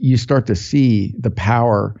terms, you start to see the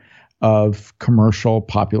power of commercial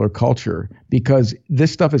popular culture, because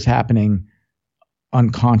this stuff is happening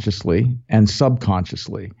unconsciously and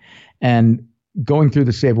subconsciously. And going through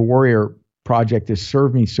the Save a Warrior project has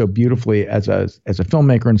served me so beautifully as a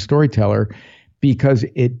filmmaker and storyteller, because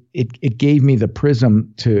it gave me the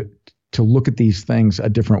prism to look at these things a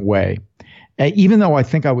different way. Even though I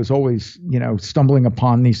think I was always, stumbling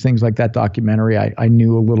upon these things like that documentary, I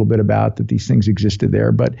knew a little bit about that these things existed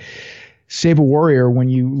there. But Save a Warrior, when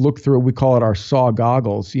you look through, we call it our SAW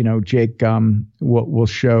goggles. Jake will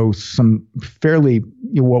show some fairly,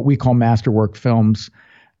 what we call masterwork films,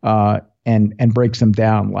 and breaks them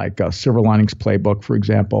down, like Silver Linings Playbook, for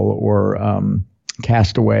example, or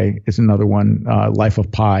Castaway is another one, Life of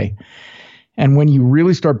Pi. And when you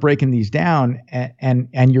really start breaking these down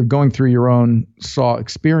and you're going through your own SAW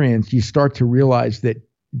experience, you start to realize that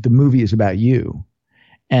the movie is about you.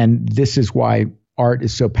 And this is why art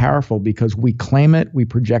is so powerful, because we claim it, we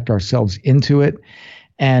project ourselves into it.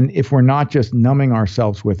 And if we're not just numbing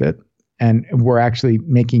ourselves with it and we're actually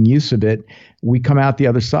making use of it, we come out the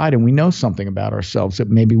other side and we know something about ourselves that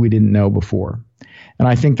maybe we didn't know before. And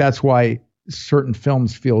I think that's why certain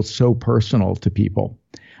films feel so personal to people.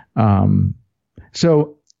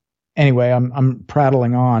 So anyway, I'm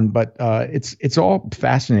prattling on, but it's all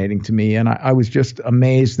fascinating to me. And I was just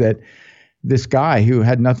amazed that this guy who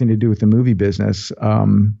had nothing to do with the movie business,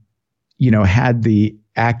 had the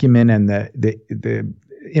acumen and the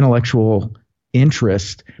intellectual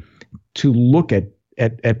interest to look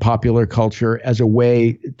at popular culture as a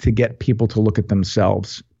way to get people to look at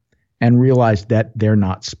themselves and realize that they're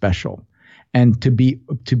not special. And to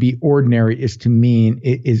be ordinary is to mean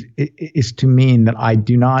that I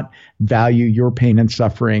do not value your pain and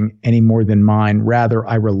suffering any more than mine. Rather,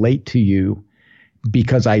 I relate to you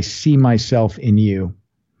because I see myself in you,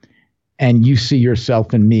 and you see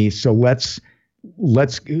yourself in me. So let's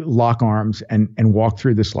lock arms and walk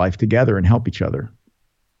through this life together and help each other.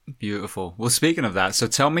 Beautiful. Well, speaking of that, so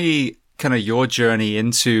tell me kind of your journey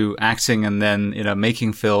into acting and then,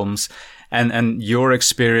 making films and your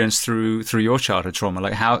experience through your childhood trauma.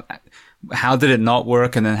 Like how did it not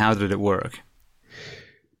work, and then how did it work?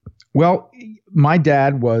 Well, my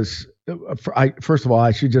dad was, first of all,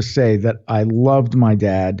 I should just say that I loved my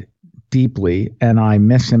dad deeply, and I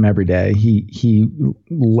miss him every day. He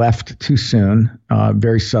left too soon,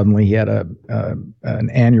 very suddenly. He had an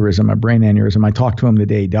aneurysm, a brain aneurysm. I talked to him the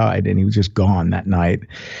day he died, and he was just gone that night.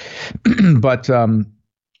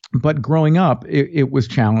 But growing up, it was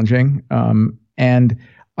challenging, and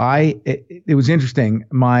it was interesting.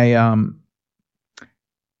 My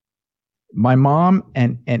mom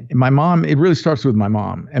and my mom. It really starts with my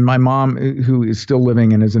mom, and my mom, who is still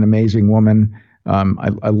living and is an amazing woman.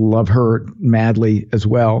 I love her madly as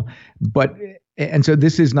well. And so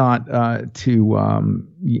this is not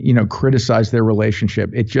to criticize their relationship.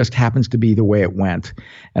 It just happens to be the way it went.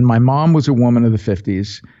 And my mom was a woman of the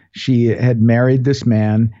 50s. She had married this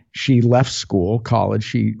man. She left college.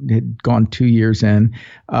 She had gone 2 years in.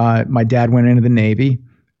 My dad went into the Navy.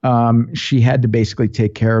 She had to basically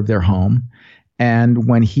take care of their home. And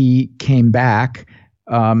when he came back,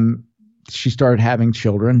 she started having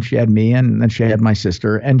children. She had me, and then she had my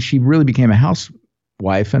sister, and she really became a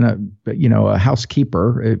housewife and a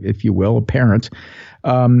housekeeper, if you will, a parent,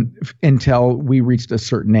 until we reached a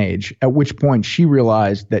certain age, at which point she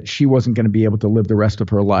realized that she wasn't going to be able to live the rest of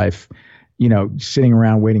her life, sitting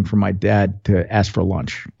around waiting for my dad to ask for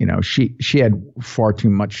lunch. She had far too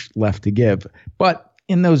much left to give. But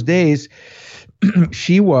in those days,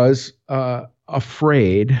 she was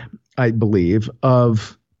afraid, I believe,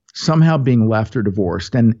 of somehow being left or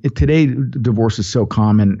divorced. And today, divorce is so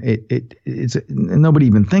common, it's nobody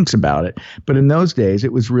even thinks about it. But in those days,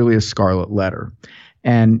 it was really a scarlet letter.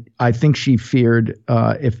 And I think she feared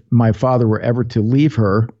if my father were ever to leave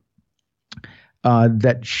her,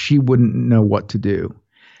 that she wouldn't know what to do.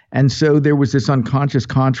 And so there was this unconscious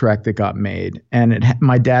contract that got made. And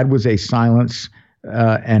my dad was a silence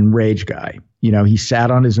and rage guy. He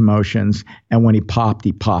sat on his emotions, and when he popped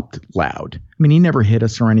loud. I mean, he never hit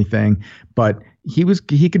us or anything, but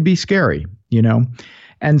he could be scary,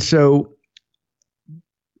 And so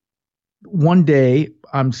one day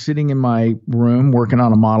I'm sitting in my room working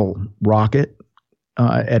on a model rocket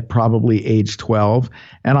at probably age 12,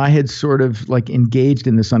 and I had sort of like engaged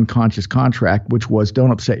in this unconscious contract, which was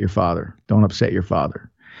don't upset your father. Don't upset your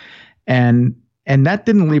father. And that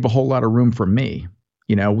didn't leave a whole lot of room for me.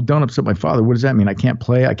 Don't upset my father. What does that mean? I can't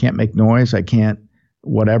play. I can't make noise. I can't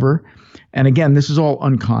whatever. And again, this is all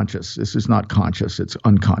unconscious. This is not conscious. It's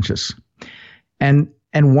unconscious. And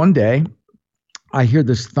one day I hear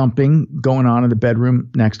this thumping going on in the bedroom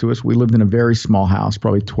next to us. We lived in a very small house,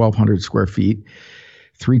 probably 1,200 square feet,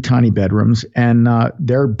 3 tiny bedrooms. And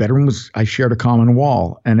their bedroom I shared a common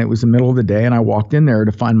wall. And it was the middle of the day. And I walked in there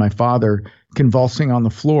to find my father convulsing on the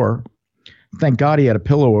floor. Thank God he had a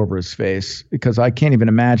pillow over his face, because I can't even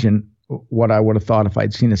imagine what I would have thought if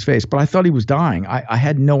I'd seen his face. But I thought he was dying. I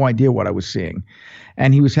had no idea what I was seeing.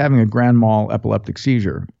 And he was having a grand mal epileptic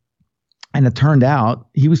seizure. And it turned out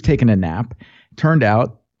he was taking a nap. Turned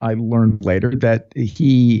out, I learned later, that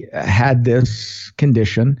he had this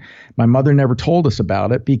condition. My mother never told us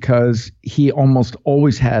about it because he almost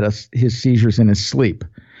always had his seizures in his sleep.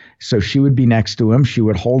 So she would be next to him. She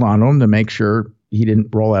would hold on to him to make sure he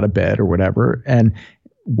didn't roll out of bed or whatever, and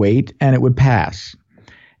wait, and it would pass.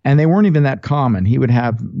 And they weren't even that common. He would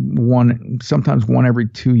have sometimes one every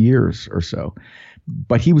 2 years or so.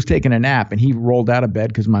 But he was taking a nap, and he rolled out of bed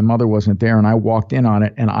because my mother wasn't there, and I walked in on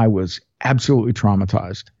it, and I was absolutely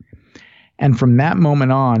traumatized. And from that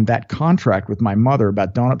moment on, that contract with my mother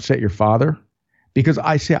about don't upset your father because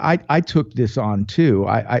I took this on too.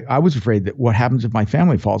 I was afraid that what happens if my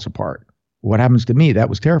family falls apart? What happens to me? That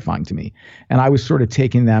was terrifying to me. And I was sort of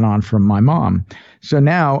taking that on from my mom. So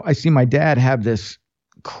now I see my dad have this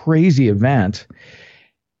crazy event,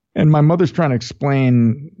 and my mother's trying to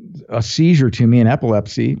explain a seizure to me, an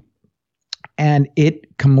epilepsy. And it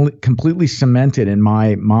completely cemented in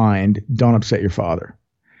my mind, don't upset your father,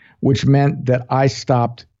 which meant that I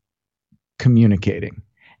stopped communicating.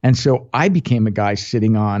 And so I became a guy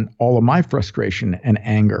sitting on all of my frustration and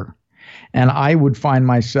anger. And I would find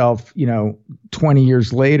myself, 20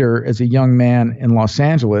 years later as a young man in Los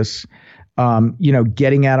Angeles,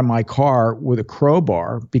 getting out of my car with a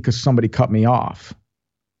crowbar because somebody cut me off,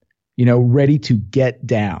 ready to get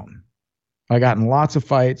down. I got in lots of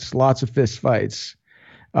fights, lots of fist fights,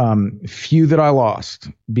 few that I lost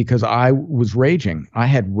because I was raging. I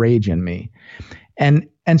had rage in me. And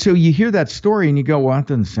so you hear that story and you go, well, that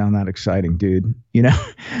doesn't sound that exciting, dude.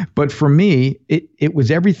 But for me, it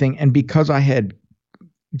was everything. And because I had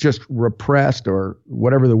just repressed, or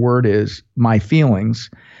whatever the word is, my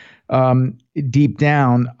feelings, deep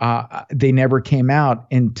down, they never came out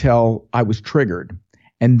until I was triggered.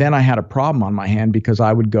 And then I had a problem on my hand because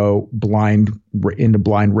I would go into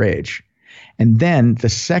blind rage. And then the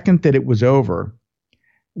second that it was over,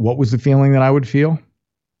 what was the feeling that I would feel?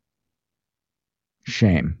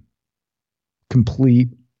 Shame. Complete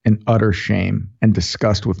and utter shame and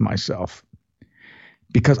disgust with myself.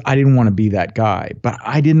 Because I didn't want to be that guy, but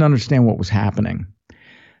I didn't understand what was happening.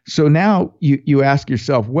 So now you ask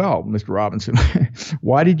yourself, well, Mr. Robinson,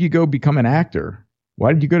 why did you go become an actor?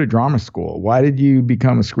 Why did you go to drama school? Why did you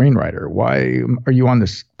become a screenwriter? Why are you on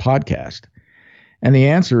this podcast? And the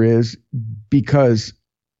answer is because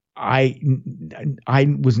I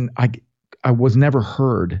was never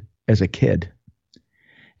heard as a kid.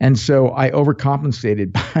 And so I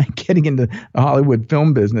overcompensated by getting into the Hollywood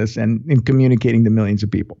film business and communicating to millions of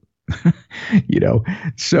people,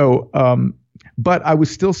 So, but I was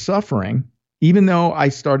still suffering. Even though I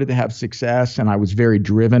started to have success and I was very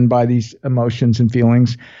driven by these emotions and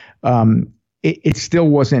feelings, it still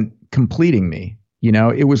wasn't completing me.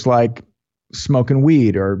 It was like smoking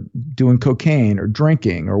weed or doing cocaine or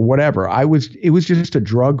drinking or whatever. It was just a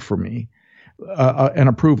drug for me, an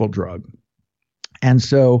approval drug. And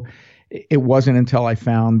so it wasn't until I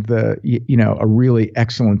found a really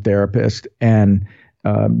excellent therapist and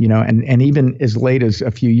even as late as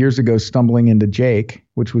a few years ago, stumbling into Jake,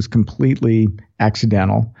 which was completely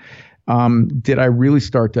accidental, did I really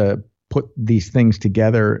start to put these things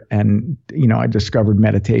together. And, I discovered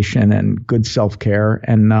meditation and good self-care,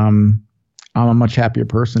 and I'm a much happier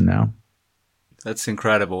person now. That's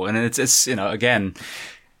incredible. And it's again,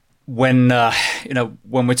 when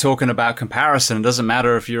we're talking about comparison, it doesn't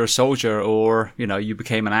matter if you're a soldier or, you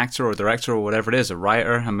became an actor or director or whatever it is, a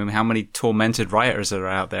writer. I mean, how many tormented writers that are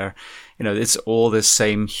out there? It's all this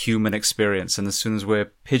same human experience. And as soon as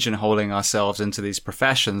we're pigeonholing ourselves into these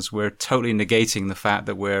professions, we're totally negating the fact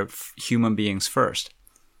that we're human beings first.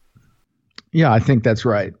 Yeah, I think that's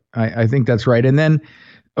right. I think that's right. And then,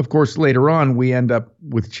 of course, later on, we end up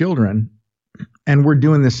with children and we're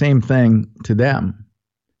doing the same thing to them.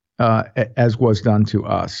 As was done to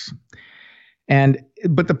us.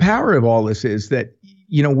 But the power of all this is that,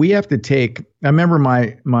 we have to take, I remember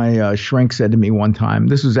my shrink said to me one time,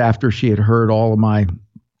 this was after she had heard all of my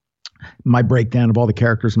breakdown of all the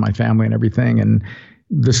characters in my family and everything, and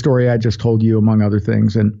the story I just told you, among other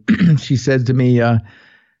things. And she said to me,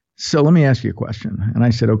 so let me ask you a question. And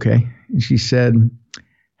I said, okay. And she said,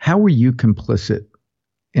 how were you complicit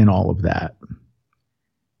in all of that?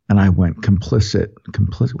 And I went, complicit.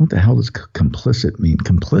 What the hell does complicit mean?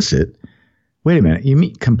 Complicit? Wait a minute. You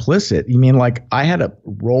mean complicit? You mean like I had a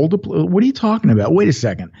role to play? What are you talking about? Wait a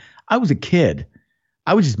second. I was a kid.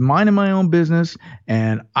 I was just minding my own business,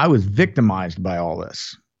 and I was victimized by all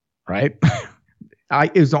this, right?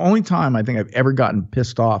 It was the only time I think I've ever gotten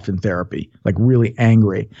pissed off in therapy, like really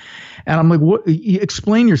angry. And I'm like, "What?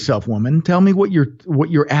 Explain yourself, woman. Tell me what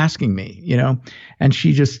you're asking me, And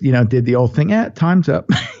she just, did the old thing. Time's up.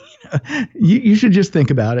 You should just think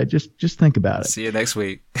about it. Just think about it. See you next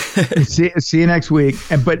week. see you next week.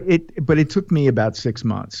 But it took me about 6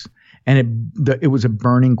 months, and it was a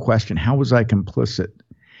burning question. How was I complicit?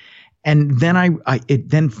 And then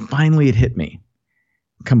then finally it hit me.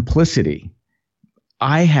 Complicity.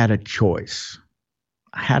 I had a choice.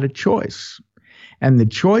 And the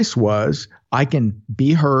choice was I can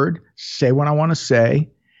be heard, say what I want to say,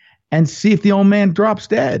 and see if the old man drops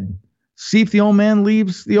dead. See if the old man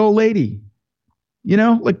leaves the old lady.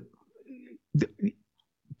 But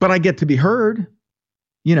I get to be heard.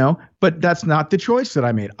 But that's not the choice that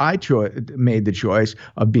I made. Made the choice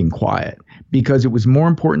of being quiet because it was more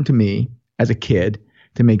important to me as a kid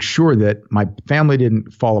to make sure that my family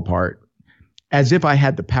didn't fall apart, as if I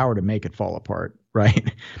had the power to make it fall apart,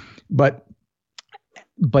 right? But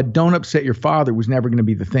don't upset your father was never going to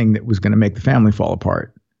be the thing that was going to make the family fall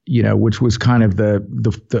apart, which was kind of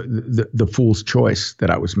the fool's choice that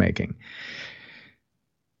I was making.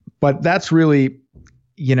 But that's really,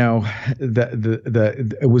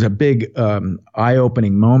 it was a big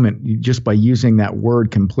eye-opening moment just by using that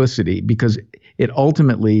word complicity, because it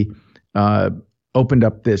ultimately opened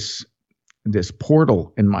up this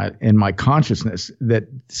portal in my consciousness that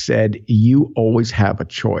said, you always have a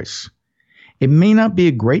choice. It may not be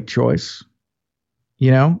a great choice,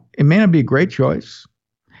 it may not be a great choice,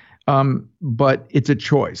 but it's a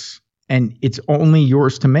choice, and it's only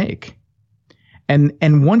yours to make.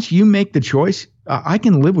 And once you make the choice, I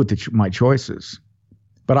can live with my choices,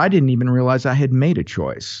 but I didn't even realize I had made a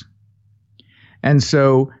choice. And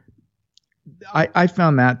so I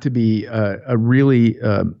found that to be a really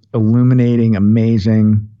illuminating,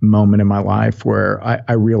 amazing moment in my life where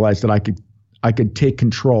I realized that I could take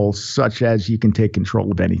control, such as you can take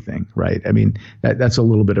control of anything, right? I mean, that's a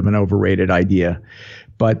little bit of an overrated idea,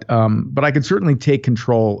 but I could certainly take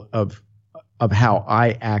control of how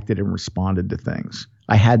I acted and responded to things.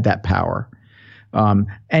 I had that power. And,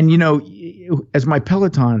 as my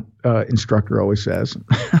Peloton instructor always says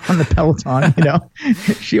on the Peloton,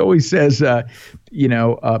 she always says,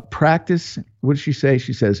 practice. What does she say?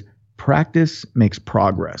 She says, practice makes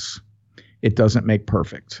progress. It doesn't make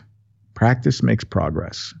perfect. Practice makes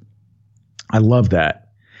progress. I love that.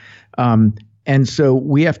 And so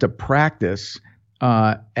we have to practice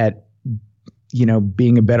at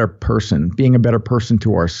being a better person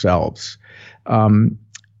to ourselves.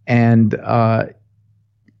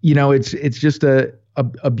 It's just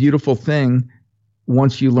a beautiful thing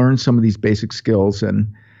once you learn some of these basic skills.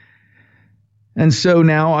 And so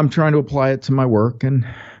now I'm trying to apply it to my work and,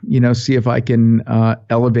 see if I can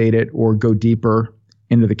elevate it or go deeper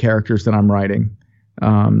into the characters that I'm writing,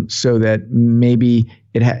 so that maybe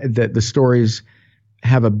that the stories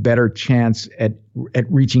have a better chance at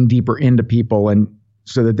reaching deeper into people, and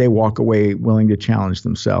so that they walk away willing to challenge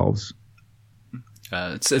themselves.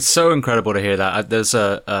 It's so incredible to hear that. There's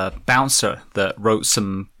a bouncer that wrote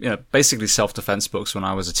some, basically self-defense books when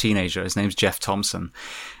I was a teenager. His name's Jeff Thompson.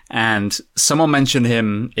 And someone mentioned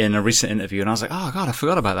him in a recent interview, and I was like, oh God, I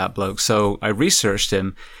forgot about that bloke. So I researched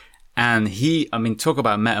him, and talk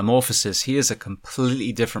about metamorphosis. He is a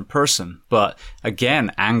completely different person. But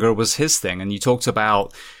again, anger was his thing. And you talked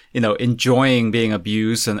about, enjoying being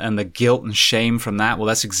abused and the guilt and shame from that. Well,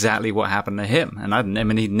 that's exactly what happened to him.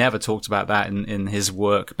 And he never talked about that in his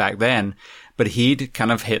work back then, but he'd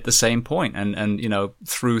kind of hit the same point. And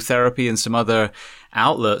through therapy and some other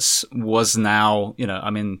outlets was now,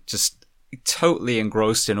 just totally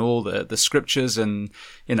engrossed in all the scriptures and,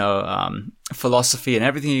 philosophy and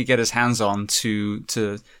everything you get his hands on to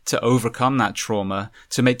overcome that trauma,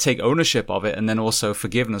 to take ownership of it. And then also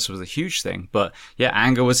forgiveness was a huge thing. But yeah,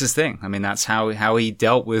 anger was his thing. I mean, that's how he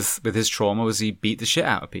dealt with his trauma, was he beat the shit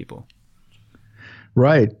out of people.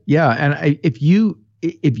 Right. Yeah. And if you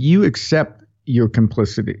accept your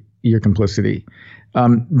complicity,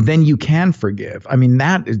 then you can forgive. I mean,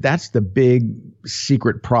 that's the big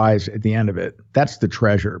secret prize at the end of it. That's the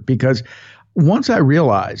treasure. Because once I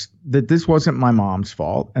realized that this wasn't my mom's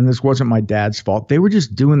fault and this wasn't my dad's fault, they were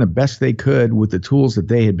just doing the best they could with the tools that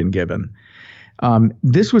they had been given.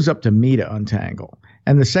 This was up to me to untangle.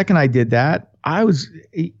 And the second I did that, I was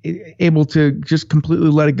able to just completely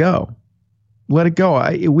let it go. Let it go.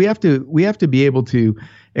 We have to be able to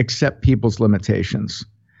accept people's limitations.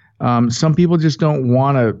 Some people just don't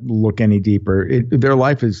want to look any deeper. Their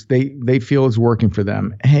life is they feel is working for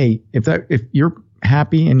them. Hey, if you're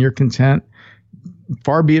happy and you're content,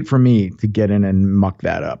 far be it from me to get in and muck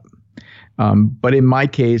that up. But in my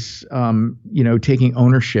case, taking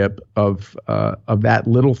ownership of that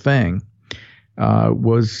little thing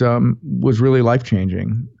was really life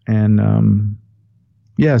changing. And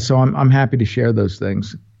so I'm happy to share those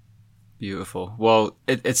things. Beautiful. Well,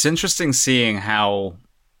 it's interesting seeing how.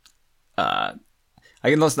 I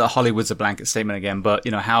know that Hollywood's a blanket statement again, but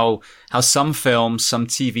how some films, some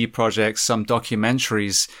TV projects, some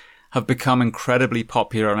documentaries have become incredibly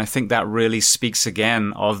popular. And I think that really speaks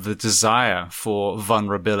again of the desire for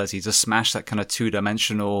vulnerability, to smash that kind of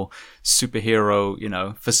two-dimensional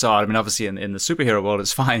superhero, facade. I mean, obviously in the superhero world,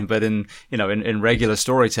 it's fine, but in regular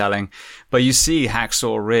storytelling. But you see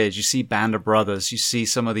Hacksaw Ridge, you see Band of Brothers, you see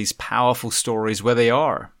some of these powerful stories where they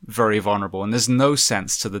are very vulnerable and there's no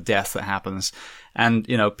sense to the death that happens. And,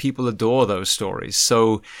 people adore those stories.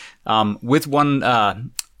 So, with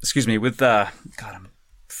I'm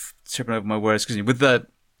tripping over my words, with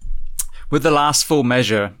the Last Full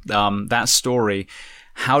Measure, that story,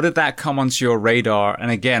 how did that come onto your radar? And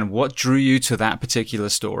again, what drew you to that particular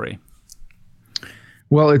story?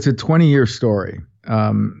 Well, it's a 20-year story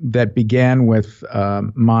that began with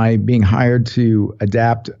my being hired to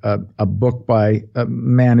adapt a book by a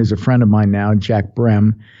man who's a friend of mine now, Jack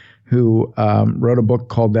Brem, who wrote a book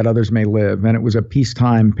called That Others May Live, and it was a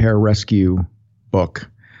peacetime pararescue book.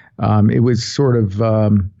 It was sort of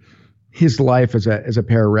his life as a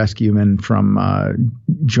pararescueman from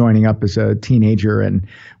joining up as a teenager and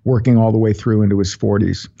working all the way through into his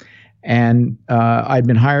 40s. And I'd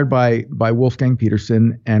been hired by Wolfgang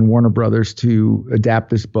Peterson and Warner Brothers to adapt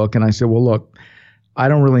this book. And I said, well, look, I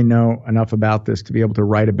don't really know enough about this to be able to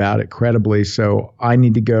write about it credibly, so I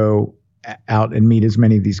need to go out and meet as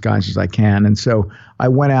many of these guys as I can. And so I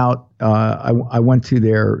went out, I went to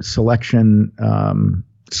their selection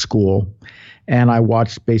school, and I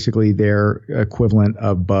watched basically their equivalent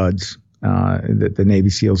of BUD/S that the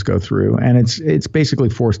Navy SEALs go through. And it's basically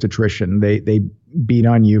forced attrition. They beat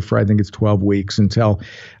on you for, I think it's 12 weeks until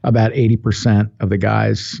about 80% of the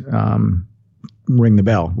guys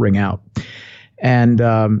ring out. And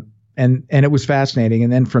it was fascinating.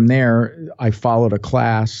 And then from there, I followed a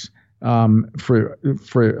class for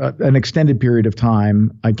an extended period of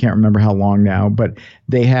time. I can't remember how long now, but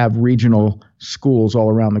they have regional schools all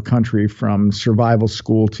around the country, from survival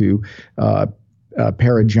school to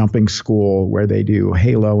para jumping school, where they do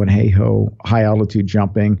halo and hey-ho, high altitude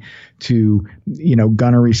jumping, to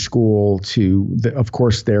gunnery school, to of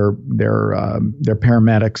course their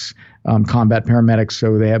paramedics, combat paramedics.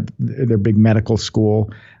 So they have their big medical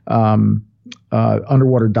school.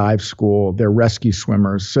 Underwater dive school, they're rescue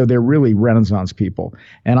swimmers. So they're really Renaissance people.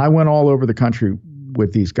 And I went all over the country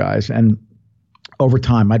with these guys. And over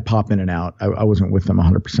time, I'd pop in and out. I wasn't with them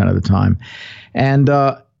 100% of the time. And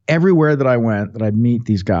everywhere that I went, that I'd meet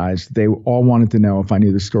these guys, they all wanted to know if I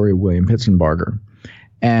knew the story of William Pitsenbarger.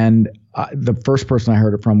 And the first person I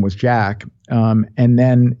heard it from was Jack. And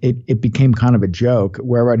then it became kind of a joke.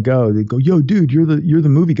 Wherever I'd go, they'd go, "Yo, dude, you're the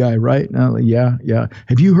movie guy, right?" And I'm like, yeah.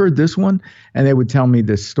 "Have you heard this one?" And they would tell me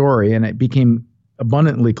this story. And it became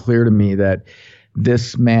abundantly clear to me that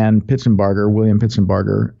this man, William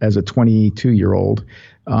Pitsenbarger, as a 22-year-old,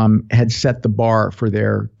 had set the bar for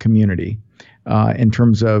their community. In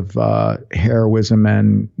terms of heroism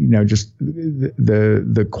and just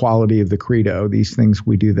the quality of the credo, these things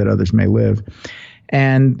we do that others may live,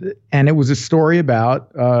 and it was a story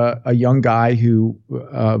about a young guy who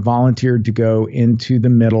volunteered to go into the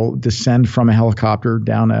middle, descend from a helicopter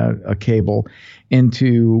down a cable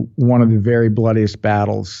into one of the very bloodiest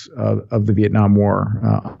battles of the Vietnam War,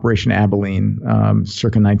 Operation Abilene,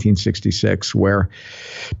 circa 1966, where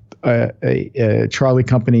a Charlie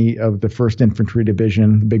Company of the 1st Infantry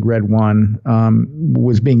Division, the Big Red One,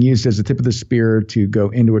 was being used as the tip of the spear to go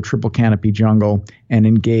into a triple canopy jungle and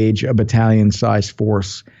engage a battalion-sized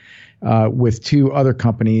force with two other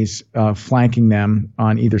companies flanking them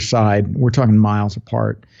on either side. We're talking miles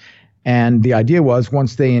apart. And the idea was,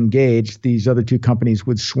 once they engaged, these other two companies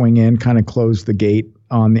would swing in, kind of close the gate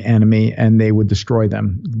on the enemy, and they would destroy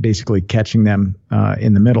them, basically catching them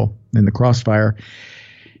in the middle, in the crossfire.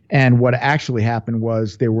 And what actually happened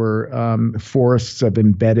was there were forests of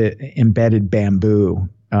embedded bamboo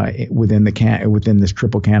within this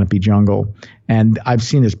triple canopy jungle. And I've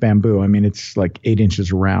seen this bamboo. I mean, it's like 8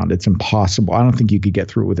 inches around. It's impossible. I don't think you could get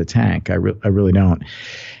through it with a tank. I really don't.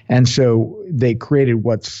 And so they created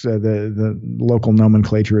what's the local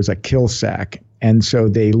nomenclature is a kill sack. And so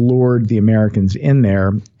they lured the Americans in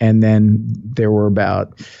there. And then there were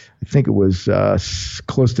about, I think it was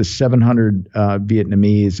close to 700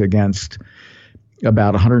 Vietnamese against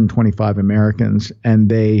about 125 Americans,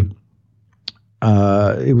 and it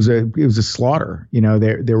was a slaughter.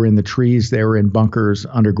 They were in the trees, they were in bunkers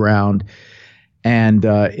underground, and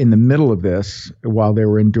in the middle of this, while they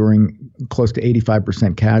were enduring close to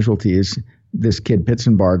 85% casualties, this kid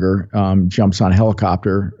Pitsenbarger jumps on a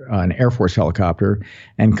helicopter, an Air Force helicopter,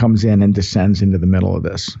 and comes in and descends into the middle of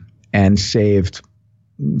this and saved,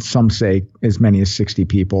 some say, as many as 60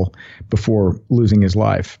 people before losing his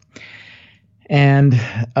life. And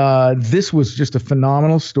this was just a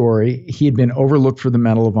phenomenal story. He had been overlooked for the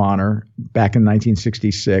Medal of Honor back in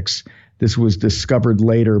 1966. This was discovered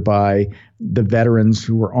later by the veterans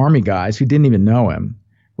who were Army guys who didn't even know him,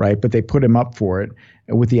 right? But they put him up for it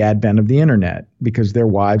with the advent of the internet because their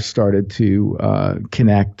wives started to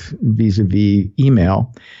connect vis-a-vis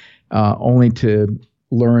email, only to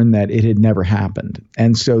learn that it had never happened.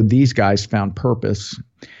 And so these guys found purpose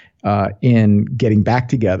in getting back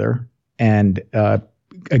together. And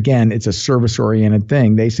again, it's a service-oriented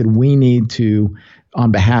thing. They said, we need to,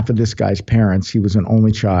 on behalf of this guy's parents, he was an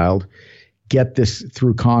only child, get this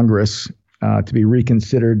through Congress to be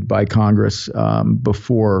reconsidered by Congress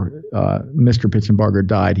before Mr. Pitsenbarger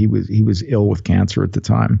died. He was ill with cancer at the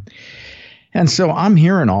time. And so I'm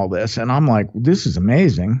hearing all this, and I'm like, this is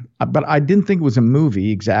amazing. But I didn't think it was a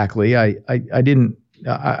movie exactly. I didn't.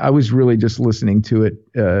 I was really just listening to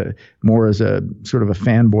it more as a sort of a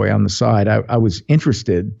fanboy on the side. I was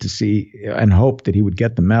interested to see and hope that he would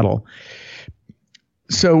get the medal.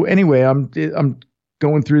 So anyway, I'm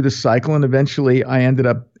going through this cycle, and eventually I ended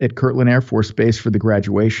up at Kirtland Air Force Base for the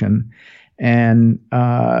graduation. And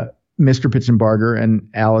Mr. Pitsenbarger and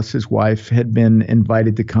Alice, his wife, had been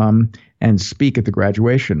invited to come and speak at the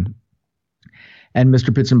graduation. And Mr.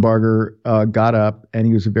 Pitsenbarger got up, and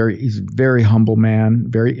he's a very humble man,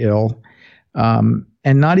 very ill, and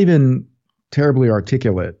not even terribly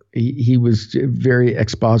articulate. He was very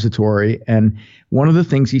expository. And one of the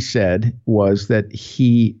things he said was that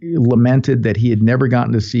he lamented that he had never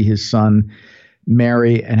gotten to see his son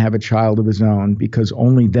marry and have a child of his own, because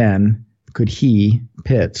only then could he,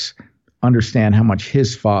 Pitts, understand how much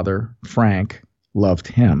his father, Frank, loved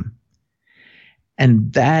him.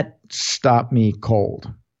 And that stopped me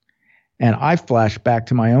cold. And I flashed back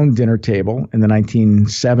to my own dinner table in the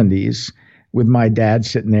 1970s with my dad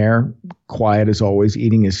sitting there, quiet as always,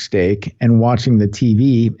 eating his steak and watching the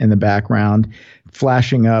TV in the background,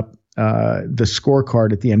 flashing up the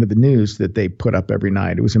scorecard at the end of the news that they put up every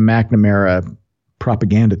night. It was a McNamara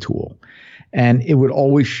propaganda tool. And it would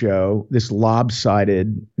always show this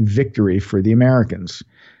lopsided victory for the Americans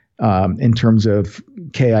in terms of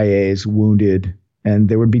KIAs, wounded, and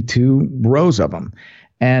there would be 2 rows of them.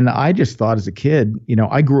 And I just thought as a kid,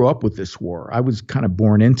 I grew up with this war. I was kind of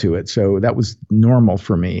born into it. So that was normal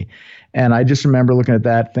for me. And I just remember looking at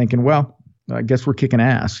that thinking, well, I guess we're kicking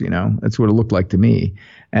ass. That's what it looked like to me.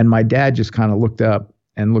 And my dad just kind of looked up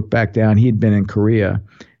and looked back down. He had been in Korea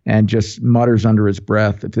and just mutters under his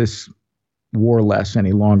breath, if this war lasts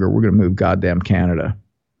any longer, we're going to move goddamn Canada.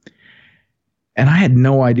 And I had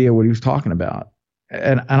no idea what he was talking about.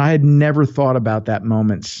 And I had never thought about that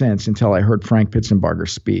moment since until I heard Frank Pitsenbarger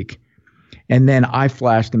speak. And then I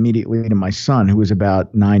flashed immediately to my son, who was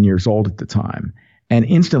about 9 years old at the time. And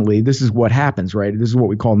instantly, this is what happens, right? This is what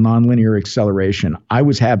we call nonlinear acceleration. I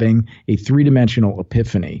was having a 3-dimensional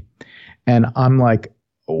epiphany. And I'm like,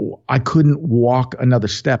 oh, I couldn't walk another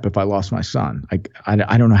step if I lost my son. I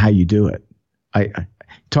don't know how you do it. I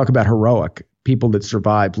talk about heroic people that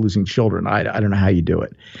survive losing children. I don't know how you do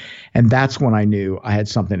it. And that's when I knew I had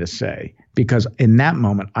something to say, because in that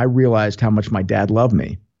moment, I realized how much my dad loved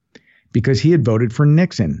me, because he had voted for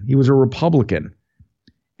Nixon. He was a Republican,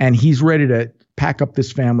 and he's ready to pack up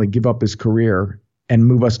this family, give up his career, and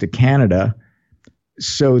move us to Canada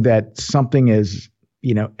so that something is,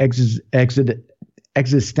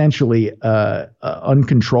 existentially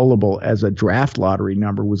uncontrollable as a draft lottery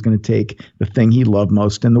number was going to take the thing he loved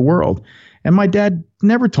most in the world. And my dad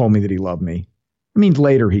never told me that he loved me. I mean,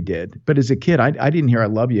 later he did. But as a kid, I didn't hear, I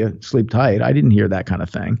love you, sleep tight. I didn't hear that kind of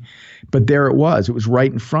thing. But there it was. It was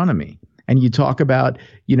right in front of me. And you talk about,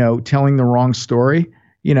 telling the wrong story.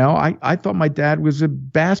 I thought my dad was a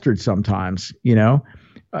bastard sometimes,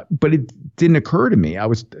 but it didn't occur to me.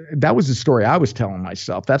 That was the story I was telling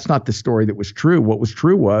myself. That's not the story that was true. What was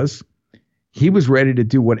true was he was ready to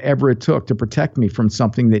do whatever it took to protect me from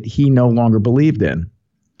something that he no longer believed in.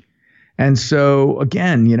 And so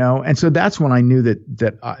again, and so that's when I knew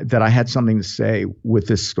that I had something to say with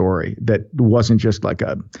this story that wasn't just like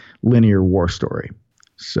a linear war story.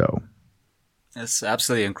 So it's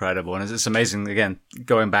absolutely incredible. And it's amazing, again,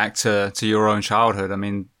 going back to your own childhood. I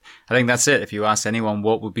mean, I think that's it. If you ask anyone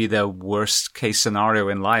what would be their worst case scenario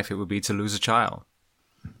in life, it would be to lose a child.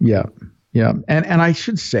 Yeah. Yeah. And I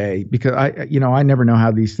should say, because I never know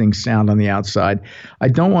how these things sound on the outside. I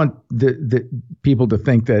don't want the people to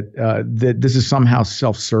think that that this is somehow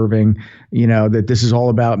self-serving, that this is all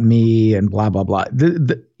about me and blah, blah, blah.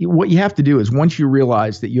 What you have to do is, once you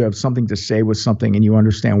realize that you have something to say with something and you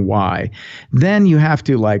understand why, then you have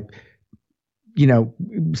to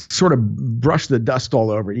sort of brush the dust all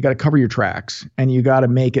over it. You got to cover your tracks, and you got to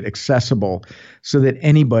make it accessible so that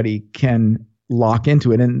anybody can lock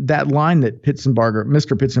into it. And that line that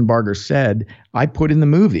Mr. Pitzenbarger said, I put in the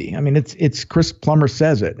movie. I mean, it's Chris Plummer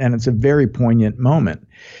says it, and it's a very poignant moment.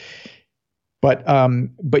 But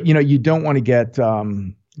you don't want to get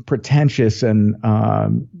pretentious and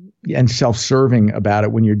self-serving about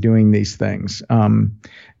it when you're doing these things.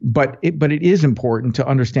 But it is important to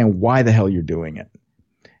understand why the hell you're doing it.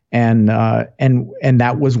 And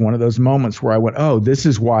that was one of those moments where I went, oh, this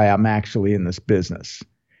is why I'm actually in this business.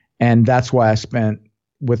 And that's why I spent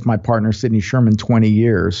with my partner, Sidney Sherman, 20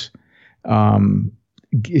 years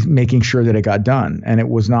making sure that it got done. And it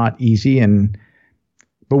was not easy.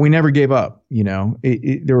 But we never gave up.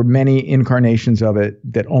 There were many incarnations of it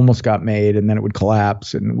that almost got made, and then it would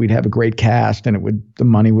collapse, and we'd have a great cast, and the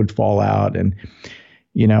money would fall out. And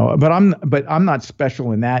but I'm not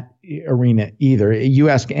special in that arena either. You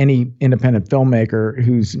ask any independent filmmaker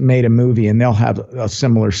who's made a movie, and they'll have a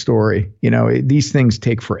similar story. These things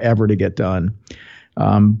take forever to get done.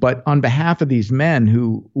 But on behalf of these men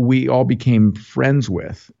who we all became friends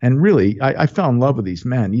with, and really, I fell in love with these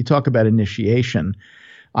men. You talk about initiation.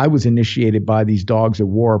 I was initiated by these dogs of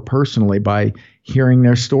war personally by hearing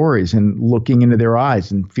their stories and looking into their eyes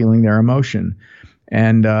and feeling their emotion.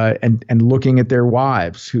 And looking at their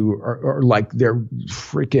wives who are like, they're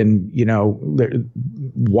freaking, they're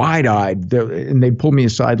wide-eyed. And they pull me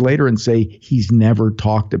aside later and say, he's never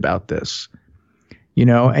talked about this,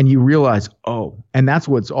 and you realize, oh, and that's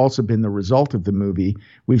what's also been the result of the movie.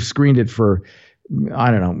 We've screened it for,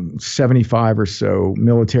 75 or so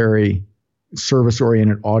military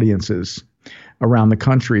service-oriented audiences around the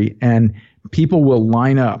country. And people will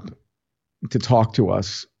line up to talk to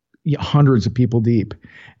us, hundreds of people deep,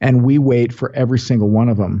 and we wait for every single one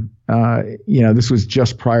of them. This was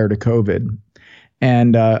just prior to COVID,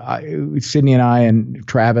 and Sidney and I and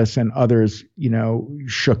Travis and others,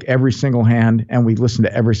 shook every single hand, and we listened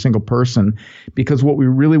to every single person, because what we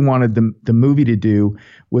really wanted the movie to do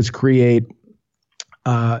was create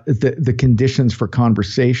the conditions for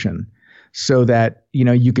conversation, so that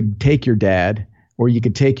you could take your dad, or you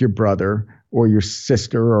could take your brother or your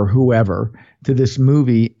sister or whoever to this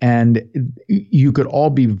movie, and you could all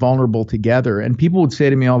be vulnerable together. And people would say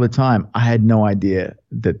to me all the time, I had no idea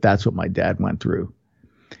that that's what my dad went through,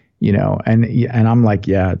 and I'm like,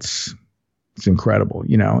 yeah, it's incredible,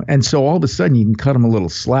 and so all of a sudden you can cut them a little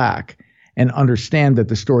slack and understand that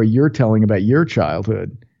the story you're telling about your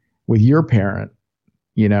childhood with your parent,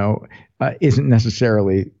 isn't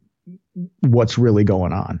necessarily what's really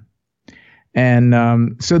going on. And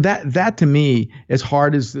so that to me, as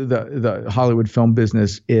hard as the Hollywood film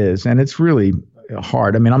business is, and it's really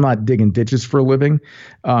hard. I mean, I'm not digging ditches for a living,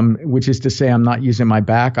 which is to say I'm not using my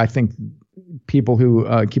back. I think people who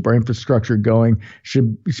keep our infrastructure going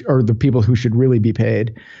are the people who should really be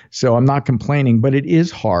paid. So I'm not complaining, but it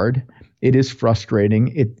is hard. It is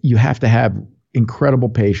frustrating. You have to have incredible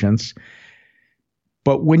patience.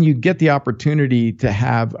 But when you get the opportunity to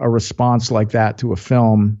have a response like that to a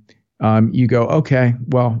film, you go, okay,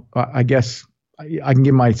 well, I guess I can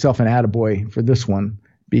give myself an attaboy for this one,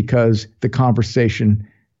 because the conversation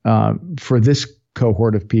for this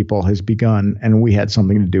cohort of people has begun, and we had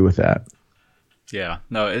something to do with that. Yeah,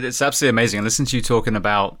 no, it's absolutely amazing. And listening to you talking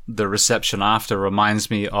about the reception after reminds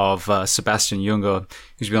me of Sebastian Junger,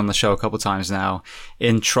 who's been on the show a couple of times now.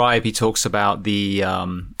 In Tribe, he talks about the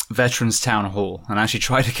Veterans Town Hall, and I actually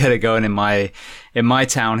tried to get it going in my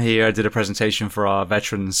town here. I did a presentation for our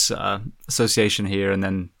Veterans Association here, and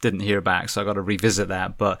then didn't hear back, so I got to revisit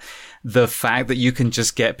that. But the fact that you can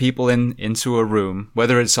just get people into a room,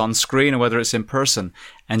 whether it's on screen or whether it's in person,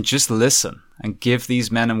 and just listen and give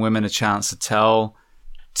these men and women a chance to tell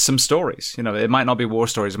some stories. It might not be war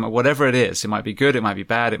stories, whatever it is. It might be good, it might be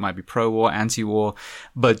bad, it might be pro-war, anti-war,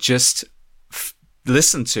 but just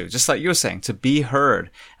listen to, just like you were saying, to be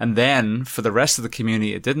heard. And then for the rest of the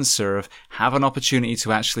community it didn't serve, have an opportunity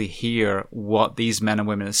to actually hear what these men and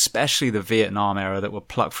women, especially the Vietnam era that were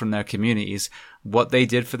plucked from their communities, what they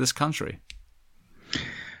did for this country.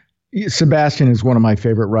 Sebastian is one of my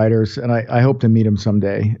favorite writers, and I hope to meet him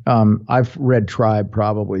someday. I've read Tribe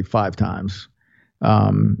probably 5 times.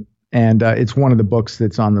 And it's one of the books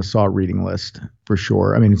that's on the Saw reading list for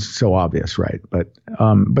sure. I mean, it's so obvious, right? But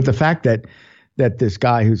the fact that this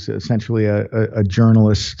guy who's essentially a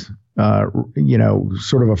journalist,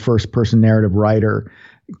 sort of a first person narrative writer,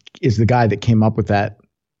 is the guy that came up with that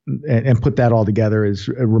and put that all together is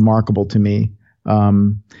remarkable to me.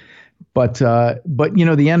 But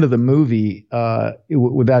the end of the movie,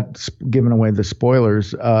 without giving away the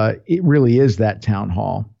spoilers, it really is that town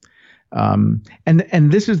hall.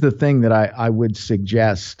 And this is the thing that I would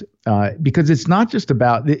suggest, because it's not just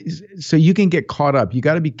about, so you can get caught up. You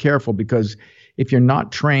got to be careful, because if you're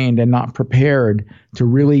not trained and not prepared to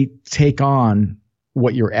really take on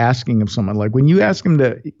what you're asking of someone, like when you ask them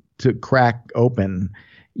to crack open,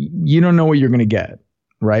 you don't know what you're going to get.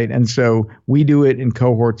 Right. And so we do it in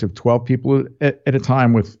cohorts of 12 people at a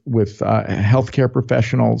time with healthcare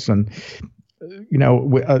professionals and,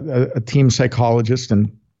 a team psychologist,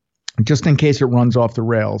 and just in case it runs off the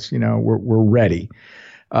rails, we're ready.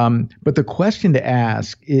 But the question to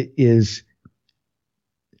ask is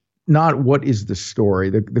not what is the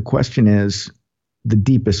story. The question is, the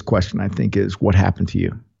deepest question, I think, is what happened to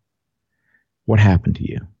you? What happened to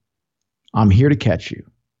you? I'm here to catch you.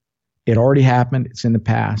 It already happened. It's in the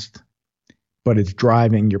past, but it's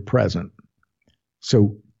driving your present.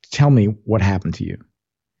 So tell me what happened to you.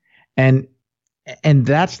 And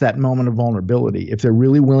that's that moment of vulnerability. If they're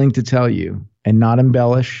really willing to tell you and not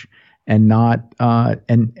embellish and not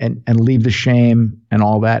and leave the shame and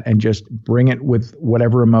all that, and just bring it with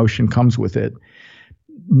whatever emotion comes with it,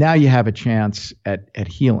 now you have a chance at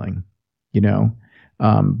healing,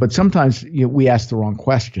 But sometimes we ask the wrong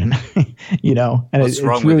question, and what's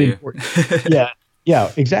wrong with you?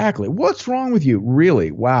 Yeah, exactly. What's wrong with you?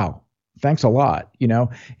 Really? Wow. Thanks a lot.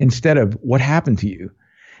 Instead of what happened to you.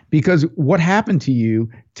 Because what happened to you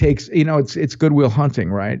takes, it's Good Will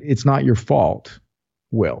Hunting, right? It's not your fault,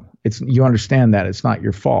 Will. You understand that it's not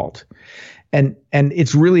your fault. And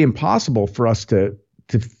it's really impossible for us to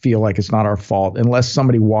feel like it's not our fault unless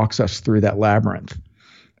somebody walks us through that labyrinth.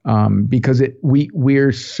 Because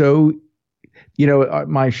we're so,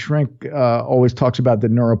 my shrink always talks about the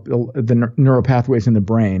neural pathways in the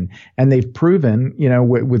brain, and they've proven,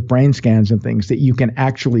 with brain scans and things, that you can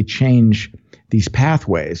actually change these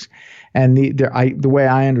pathways. And the way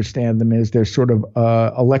I understand them is there's sort of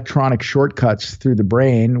electronic shortcuts through the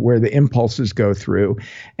brain where the impulses go through,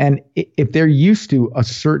 and if they're used to a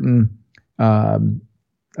certain mandate,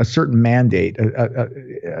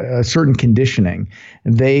 a certain conditioning,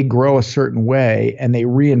 they grow a certain way, and they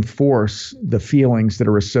reinforce the feelings that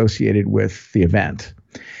are associated with the event.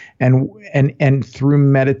 And through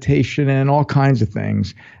meditation and all kinds of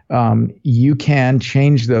things, you can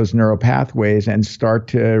change those neural pathways and start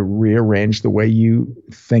to rearrange the way you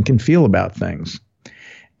think and feel about things.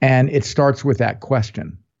 And it starts with that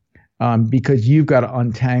question, because you've got to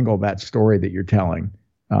untangle that story that you're telling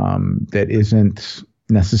that isn't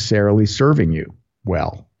necessarily serving you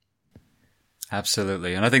well.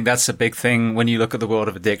 Absolutely. And I think that's a big thing when you look at the world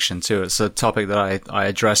of addiction too. It's a topic that I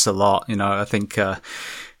address a lot. I think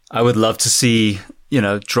I would love to see,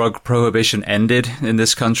 drug prohibition ended in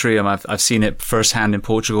this country. I've seen it firsthand in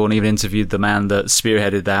Portugal and even interviewed the man that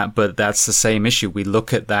spearheaded that. But that's the same issue. We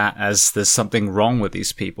look at that as there's something wrong with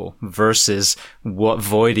these people versus what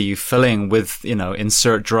void are you filling with,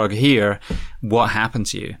 insert drug here. What happened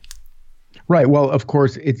to you? Right. Well, of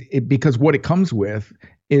course, because what it comes with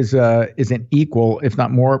is an equal, if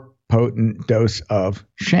not more potent dose of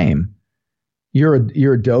shame. You're a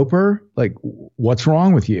doper. Like, what's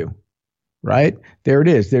wrong with you? Right? There it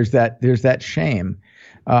is. There's that shame.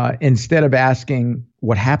 Instead of asking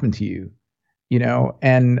what happened to you,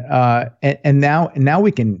 and now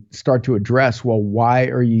we can start to address, well, why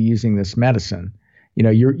are you using this medicine?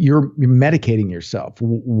 You're medicating yourself.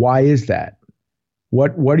 Why is that?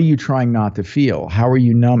 What are you trying not to feel? How are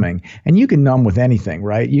you numbing? And you can numb with anything,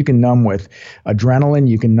 right? You can numb with adrenaline.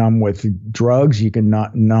 You can numb with drugs. You can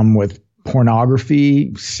numb with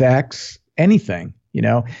pornography, sex, anything,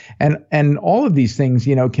 and all of these things,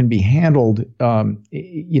 can be handled,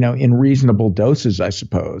 in reasonable doses, I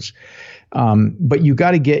suppose. But you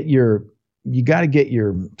got to get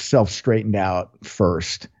yourself straightened out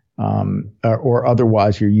first, or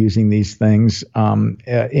otherwise you're using these things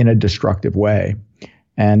in a destructive way.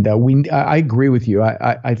 And I agree with you.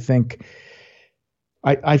 I think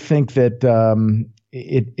that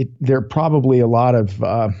there are probably a lot of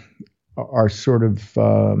our sort of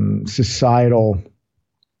societal,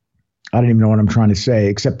 I don't even know what I'm trying to say,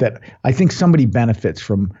 except that I think somebody benefits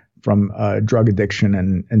from drug addiction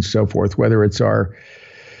and so forth, whether it's our,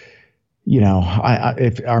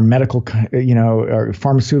 if our medical, our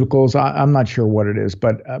pharmaceuticals, I'm not sure what it is,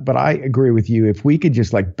 but I agree with you. If we could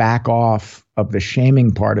just like back off of the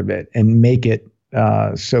shaming part of it and make it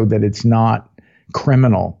so that it's not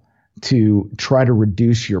criminal to try to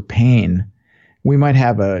reduce your pain, we might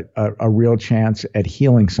have a real chance at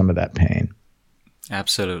healing some of that pain.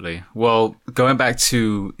 Absolutely. Well, going back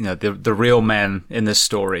to the real men in this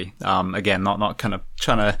story, again, not kind of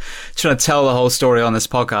trying to tell the whole story on this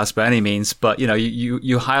podcast by any means, but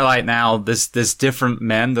you highlight now there's different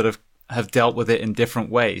men that have dealt with it in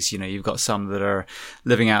different ways. You know, you've got some that are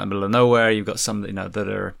living out in the middle of nowhere. You've got some, you know, that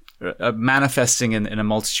are manifesting in a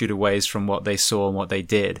multitude of ways from what they saw and what they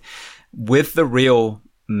did. With the real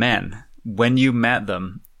men, when you met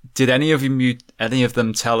them, did any of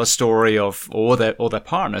them tell a story of, or their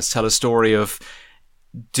partners tell a story of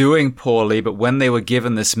doing poorly, but when they were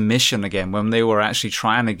given this mission again, when they were actually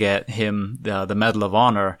trying to get him the Medal of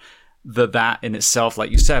Honor, that in itself,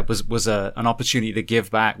 like you said, was an opportunity to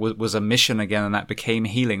give back, was a mission again, and that became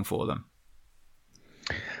healing for them?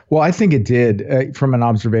 Well, I think it did from an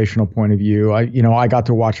observational point of view. I got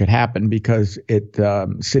to watch it happen because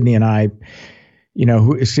Sydney and I, you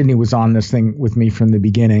know, Sydney was on this thing with me from the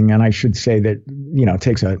beginning. And I should say that, you know, it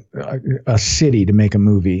takes a city to make a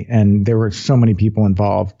movie. And there were so many people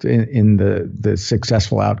involved in the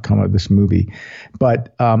successful outcome of this movie.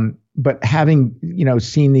 But having, you know,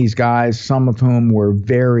 seen these guys, some of whom were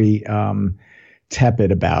very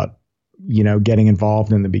tepid about, you know, getting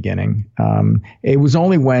involved in the beginning. It was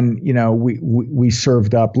only when, you know, we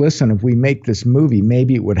served up, listen, if we make this movie,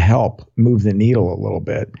 maybe it would help move the needle a little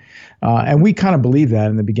bit. And we kind of believed that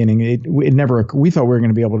in the beginning. We thought we were going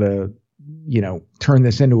to be able to, you know, turn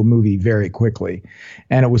this into a movie very quickly,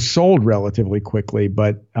 and it was sold relatively quickly.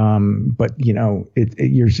 But you know,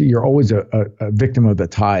 you're always a victim of the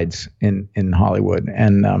tides in Hollywood,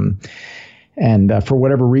 and for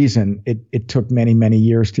whatever reason, it took many, many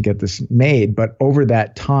years to get this made. But over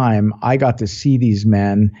that time, I got to see these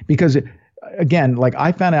men because, again, like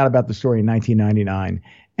I found out about the story in 1999,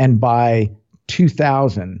 and by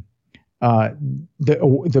 2000.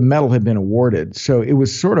 The medal had been awarded, so it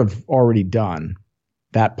was sort of already done,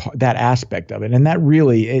 that aspect of it. And that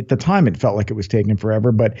really, at the time, it felt like it was taking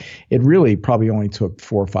forever, but it really probably only took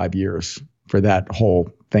 4 or 5 years for that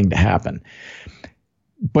whole thing to happen.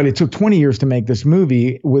 But it took 20 years to make this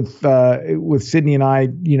movie with Sydney and I,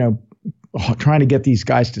 you know, trying to get these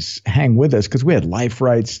guys to hang with us because we had life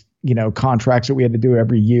rights, you know, contracts that we had to do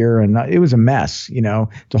every year, and it was a mess, you know,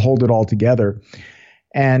 to hold it all together.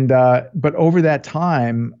 And but over that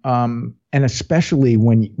time, and especially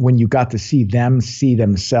when you got to see them see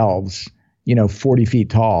themselves, you know, 40 feet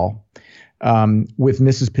tall, with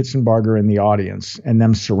Mrs. Pitzenbarger in the audience and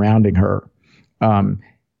them surrounding her,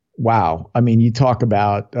 wow! I mean, you talk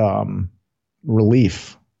about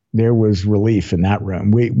relief. There was relief in that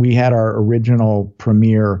room. We had our original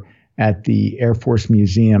premiere at the Air Force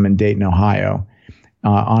Museum in Dayton, Ohio.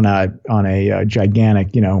 On a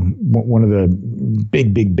gigantic, you know, one of the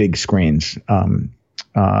big screens. And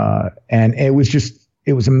it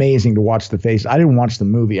was amazing to watch the face. I didn't watch the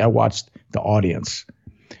movie. I watched the audience.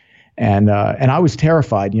 And I was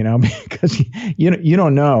terrified, you know, because you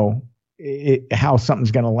don't know how something's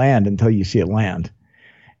going to land until you see it land.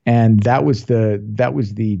 And that was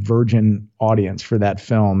the virgin audience for that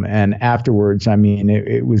film. And afterwards, I mean,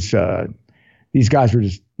 it was, these guys were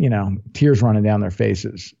just, you know, tears running down their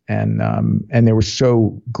faces, and they were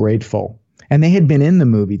so grateful. And they had been in the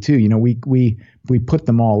movie too. You know, we put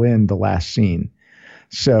them all in the last scene.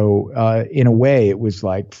 So in a way, it was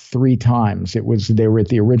like 3 times. They were at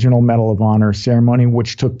the original Medal of Honor ceremony,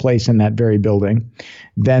 which took place in that very building.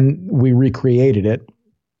 Then we recreated it,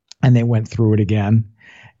 and they went through it again,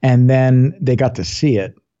 and then they got to see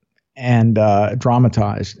it and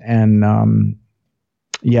dramatized. And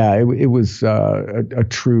yeah, it was a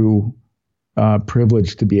true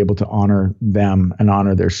privilege to be able to honor them and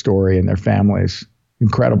honor their story and their families.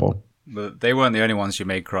 Incredible. But they weren't the only ones you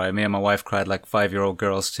made cry. Me and my wife cried like 5-year-old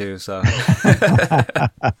girls too. So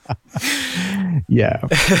yeah.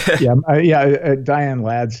 Diane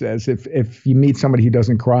Ladd says if you meet somebody who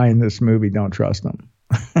doesn't cry in this movie, don't trust them.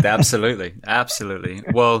 Absolutely.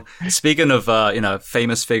 Well, speaking of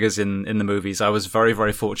famous figures in the movies, I was very,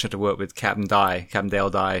 very fortunate to work with Captain Dale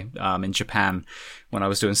Dye in Japan when I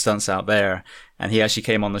was doing stunts out there, and he actually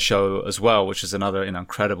came on the show as well, which is another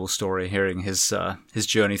incredible story. Hearing his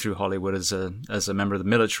journey through Hollywood as a member of the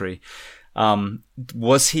military.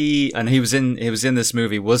 Was he? And he was in this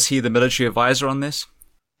movie. Was he the military advisor on this?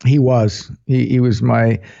 He was. He was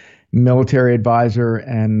my military advisor,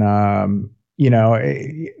 and. You know,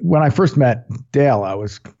 when I first met Dale, I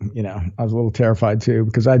was a little terrified too,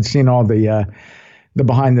 because I'd seen all the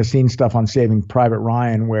behind the scenes stuff on Saving Private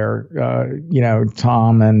Ryan, where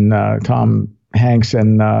Tom Hanks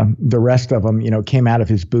and the rest of them, came out of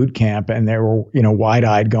his boot camp and they were, wide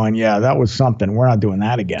eyed going, yeah, that was something. We're not doing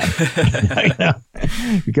that again.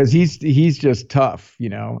 Because he's just tough,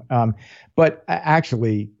 but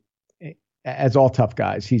actually, as all tough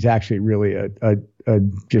guys, he's actually really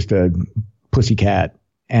just a pussycat,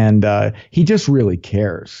 and he just really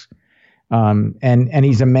cares. And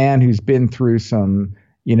he's a man who's been through some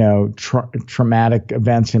traumatic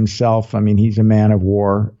events himself. I mean, he's a man of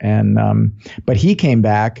war, and but he came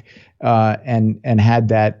back and had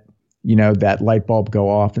that that light bulb go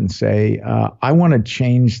off and say, I want to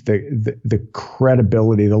change the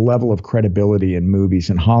credibility, the level of credibility in movies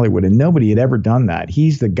in Hollywood, and nobody had ever done that.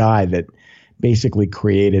 He's the guy that basically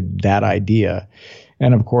created that idea.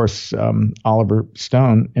 And of course, Oliver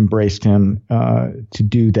Stone embraced him to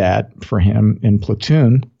do that for him in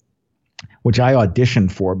Platoon, which I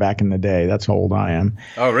auditioned for back in the day. That's how old I am.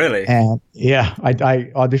 Oh, really? And yeah, I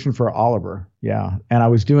auditioned for Oliver. Yeah. And I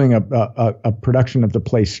was doing a production of the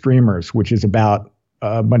play Streamers, which is about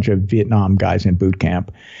a bunch of Vietnam guys in boot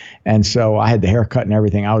camp. And so I had the haircut and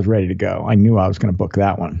everything. I was ready to go. I knew I was going to book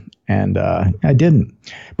that one. And I didn't.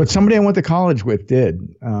 But somebody I went to college with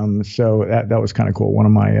did. So that was kind of cool. One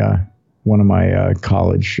of my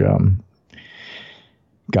college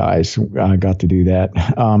guys got to do that.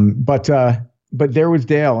 But there was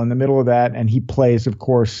Dale in the middle of that, and he plays, of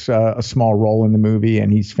course, a small role in the movie,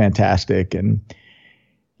 and he's fantastic. And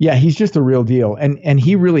yeah, he's just the real deal. And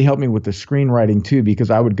he really helped me with the screenwriting too, because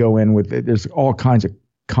I would go in with there's all kinds of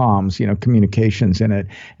comms, communications in it.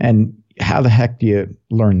 And how the heck do you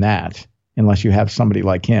learn that unless you have somebody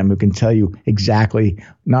like him who can tell you exactly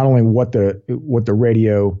not only what the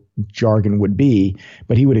radio jargon would be,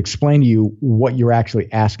 but he would explain to you what you're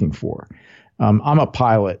actually asking for. I'm a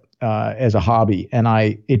pilot as a hobby, and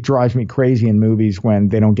it drives me crazy in movies when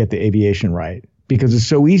they don't get the aviation right, because it's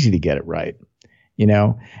so easy to get it right,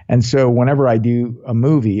 And so whenever I do a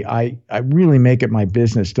movie, I really make it my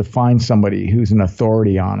business to find somebody who's an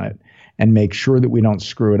authority on it and make sure that we don't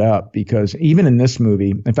screw it up. Because even in this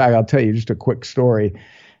movie, in fact, I'll tell you just a quick story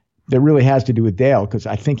that really has to do with Dale, because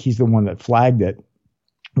I think he's the one that flagged it.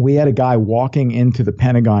 We had a guy walking into the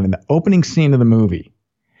Pentagon in the opening scene of the movie,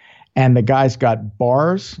 and the guy's got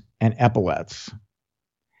bars and epaulets.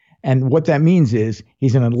 And what that means is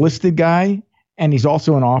he's an enlisted guy and he's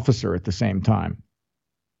also an officer at the same time.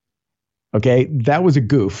 Okay, that was a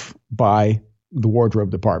goof by the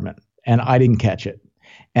wardrobe department, and I didn't catch it.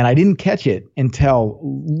 And I didn't catch it until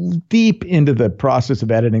deep into the process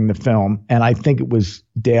of editing the film. And I think it was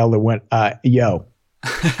Dale that went, yo,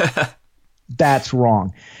 that's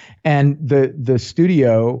wrong. And the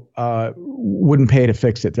studio wouldn't pay to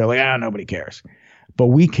fix it. They're like, nobody cares. But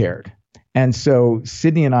we cared. And so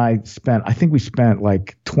Sydney and I spent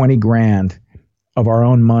like 20 grand of our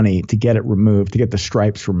own money to get it removed, to get the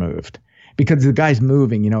stripes removed. Because the guy's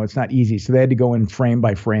moving, it's not easy. So they had to go in frame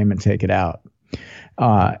by frame and take it out.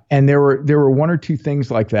 And there were one or two things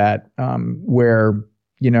like that where,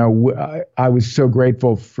 I was so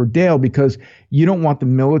grateful for Dale, because you don't want the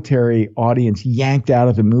military audience yanked out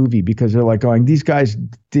of the movie because they're like going, these guys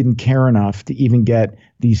didn't care enough to even get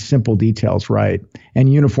these simple details right.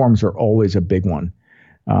 And uniforms are always a big one.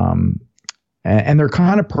 And they're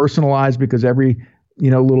kind of personalized because every,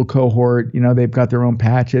 little cohort, they've got their own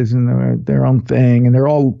patches and their own thing, and they're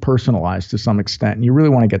all personalized to some extent. And you really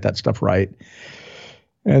want to get that stuff right.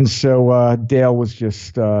 And so Dale was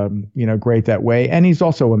just, great that way. And he's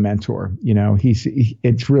also a mentor.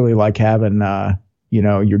 It's really like having,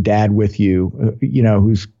 your dad with you,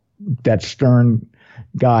 who's that stern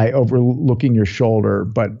guy overlooking your shoulder,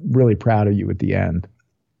 but really proud of you at the end.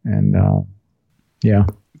 And yeah.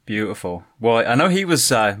 Beautiful. Well, I know he was,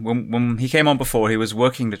 when he came on before, he was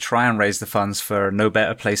working to try and raise the funds for No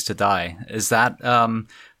Better Place to Die. Is that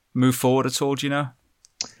move forward at all, do you know?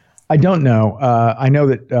 I don't know. I know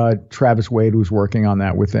that Travis Wade was working on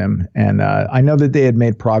that with him, and I know that they had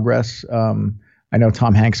made progress. I know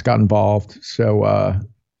Tom Hanks got involved, so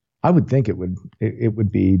I would think it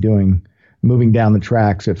would be moving down the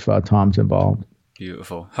tracks if Tom's involved.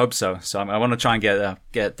 Beautiful. Hope so. So I want to try and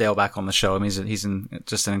get Dale back on the show. I mean, he's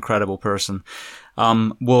just an incredible person.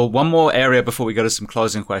 Well, one more area before we go to some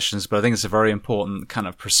closing questions, but I think it's a very important kind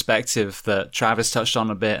of perspective that Travis touched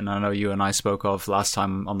on a bit, and I know you and I spoke of last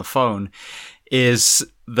time on the phone, is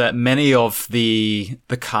that many of the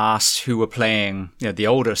cast who were playing, the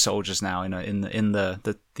older soldiers now, in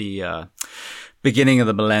the beginning of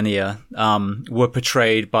the millennia, were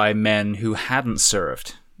portrayed by men who hadn't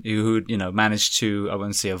served, who managed to, I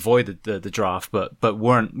wouldn't say avoid the draft, but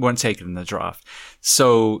weren't taken in the draft.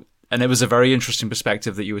 So, and it was a very interesting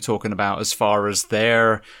perspective that you were talking about as far as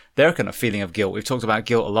their kind of feeling of guilt. We've talked about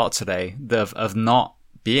guilt a lot today, of not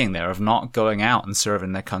being there, of not going out and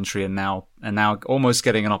serving their country, and now almost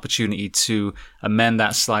getting an opportunity to amend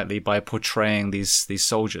that slightly by portraying these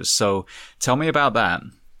soldiers. So tell me about that.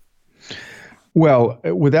 Well,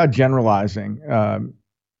 without generalizing,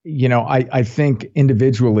 I think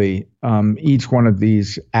individually, each one of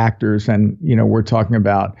these actors, and, we're talking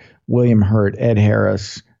about William Hurt, Ed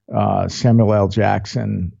Harris, Samuel L.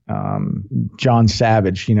 Jackson, John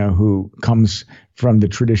Savage, who comes from the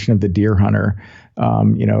tradition of the deer hunter,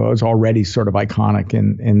 was already sort of iconic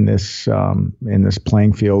in this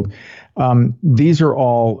playing field. These are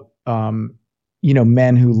all,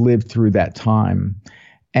 men who lived through that time.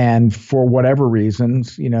 And for whatever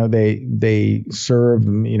reasons, they served,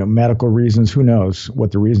 medical reasons, who knows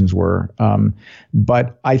what the reasons were.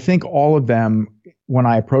 But I think all of them, when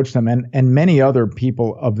I approached them, and many other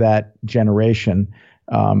people of that generation,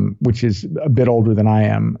 which is a bit older than I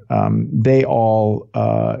am, they all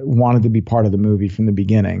wanted to be part of the movie from the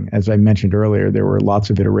beginning. As I mentioned earlier, there were lots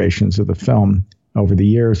of iterations of the film over the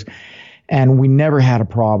years. And we never had a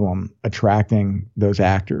problem attracting those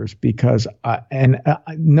actors because,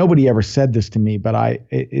 nobody ever said this to me, but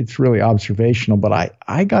it's really observational, but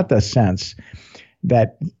I got the sense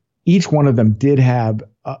that each one of them did have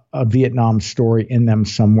a Vietnam story in them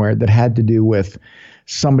somewhere that had to do with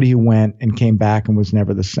somebody who went and came back and was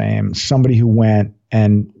never the same, somebody who went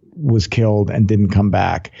and was killed and didn't come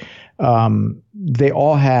back. They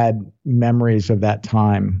all had memories of that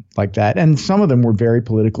time like that. And some of them were very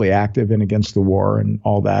politically active and against the war and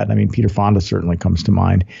all that. I mean, Peter Fonda certainly comes to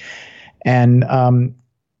mind. And,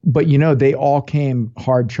 but, they all came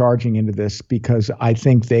hard charging into this because I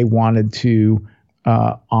think they wanted to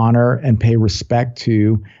honor and pay respect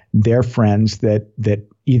to their friends that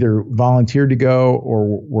either volunteered to go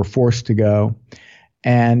or were forced to go.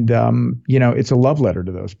 And, it's a love letter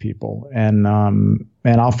to those people. And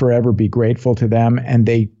I'll forever be grateful to them. And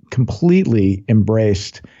they completely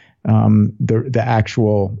embraced the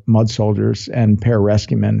actual mud soldiers and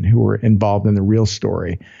pararescuemen who were involved in the real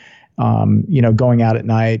story. Going out at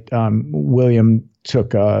night, William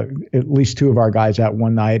took at least two of our guys out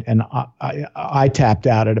one night, and I tapped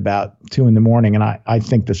out at about 2 a.m. And I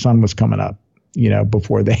think the sun was coming up,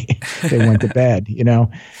 before they went to bed,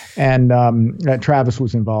 and Travis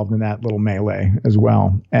was involved in that little melee as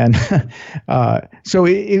well. And so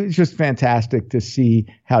it was just fantastic to see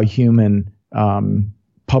how human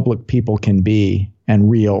public people can be and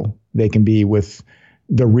real they can be with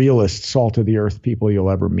the realest salt of the earth people you'll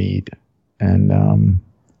ever meet. And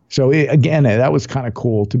so again, that was kind of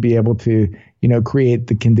cool to be able to, create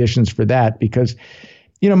the conditions for that because,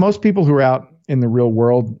 most people who are out in the real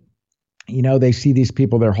world, they see these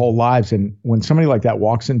people their whole lives. And when somebody like that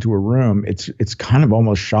walks into a room, it's kind of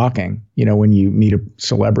almost shocking, when you meet a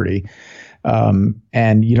celebrity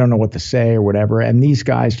and you don't know what to say or whatever. And these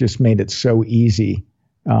guys just made it so easy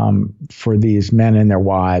for these men and their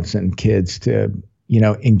wives and kids to,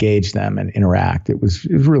 engage them and interact. It was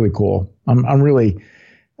really cool. I'm really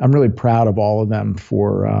proud of all of them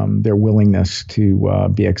for their willingness to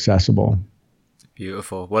be accessible.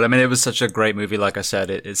 Beautiful. Well, I mean, it was such a great movie. Like I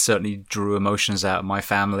said, it certainly drew emotions out of my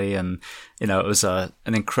family, and it was an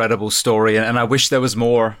incredible story. And I wish there was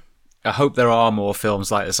more. I hope there are more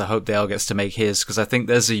films like this. I hope Dale gets to make his, because I think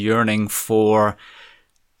there's a yearning for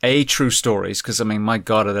true stories. Because I mean, my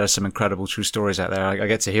God, there are some incredible true stories out there. I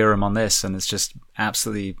get to hear them on this, and it's just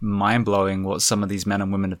absolutely mind blowing what some of these men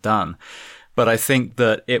and women have done. But I think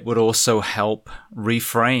that it would also help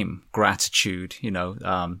reframe gratitude,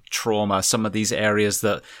 trauma, some of these areas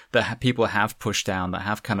that people have pushed down, that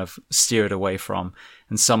have kind of steered away from.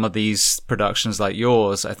 And some of these productions like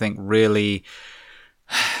yours, I think really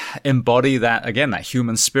embody that, again, that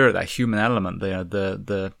human spirit, that human element,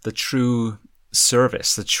 the true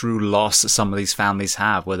service, the true loss that some of these families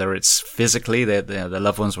have, whether it's physically, their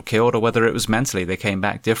loved ones were killed, or whether it was mentally, they came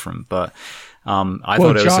back different. But I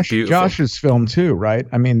thought it was a beautiful. Josh's film too, right?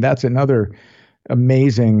 I mean, that's another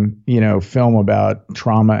amazing, film about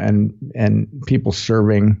trauma and people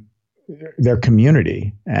serving their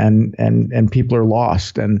community, and people are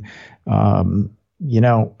lost. And I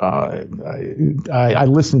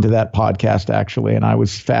listened to that podcast actually, and I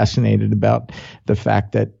was fascinated about the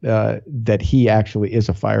fact that he actually is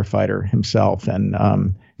a firefighter himself, and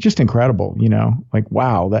just incredible, like,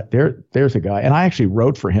 wow, that there's a guy. And I actually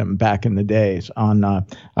wrote for him back in the days on,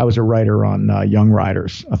 I was a writer on Young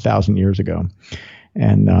Riders 1,000 years ago.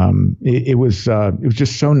 And it was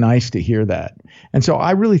just so nice to hear that. And so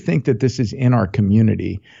I really think that this is in our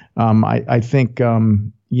community. I think,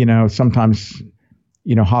 sometimes,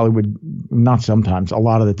 Hollywood, not sometimes, a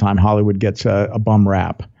lot of the time Hollywood gets a bum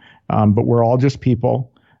rap. But we're all just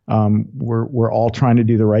people. We're all trying to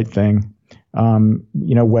do the right thing.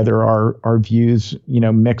 Whether our views,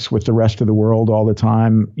 mix with the rest of the world all the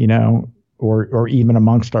time, or even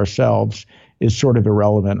amongst ourselves, is sort of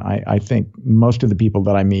irrelevant. I think most of the people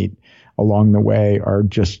that I meet along the way are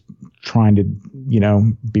just trying to,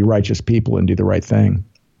 be righteous people and do the right thing.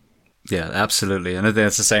 Yeah, absolutely. And I think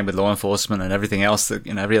it's the same with law enforcement and everything else that,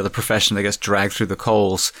 every other profession that gets dragged through the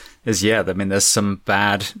coals is, there's some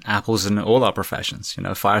bad apples in all our professions.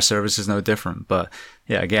 Fire service is no different. But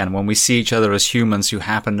yeah, again, when we see each other as humans who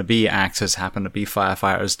happen to be actors, happen to be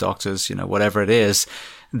firefighters, doctors, whatever it is,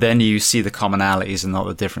 then you see the commonalities and not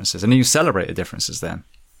the differences. And you celebrate the differences then.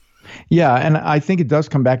 Yeah, and I think it does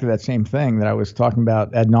come back to that same thing that I was talking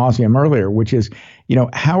about ad nauseum earlier, which is,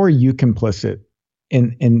 how are you complicit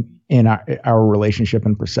in our relationship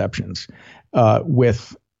and perceptions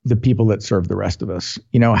with the people that serve the rest of us?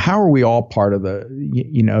 How are we all part of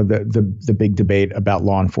the big debate about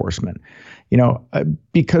law enforcement?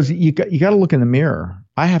 Because you got to look in the mirror.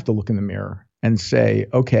 I have to look in the mirror and say,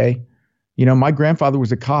 okay, my grandfather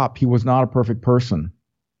was a cop. He was not a perfect person.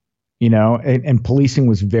 And policing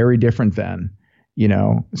was very different then.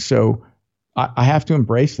 So I have to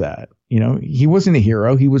embrace that. He wasn't a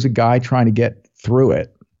hero. He was a guy trying to get through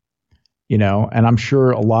it. And I'm sure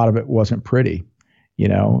a lot of it wasn't pretty,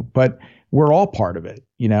 but we're all part of it.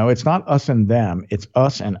 It's not us and them, it's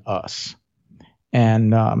us and us.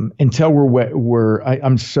 And until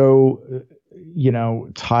I'm so,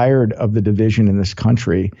 tired of the division in this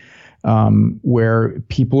country, where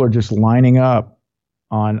people are just lining up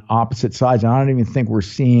on opposite sides. And I don't even think we're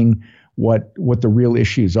seeing what the real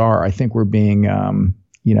issues are. I think we're being,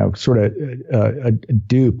 sort of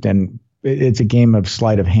duped, and it's a game of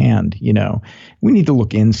sleight of hand. We need to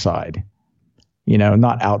look inside,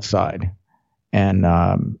 not outside.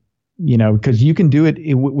 And, because you can do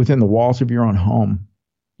it within the walls of your own home.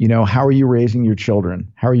 How are you raising your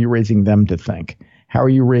children? How are you raising them to think? How are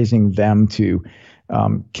you raising them to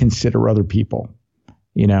consider other people?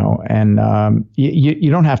 And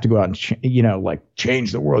you don't have to go out and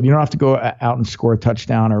change the world. You don't have to go out and score a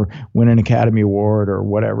touchdown or win an Academy Award or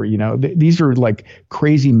whatever. These are like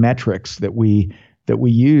crazy metrics that we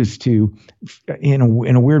use to, in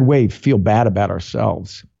a weird way, feel bad about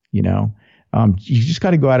ourselves. You just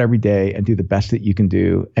got to go out every day and do the best that you can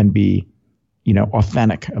do and be,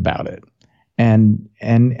 authentic about it.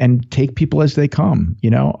 And take people as they come.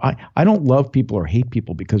 I don't love people or hate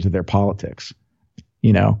people because of their politics.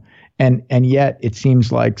 And yet it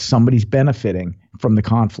seems like somebody's benefiting from the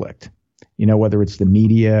conflict, whether it's the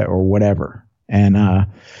media or whatever. And I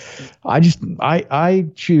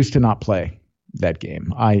choose to not play that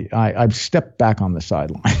game. I've stepped back on the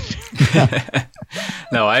sidelines.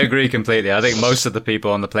 No, I agree completely. I think most of the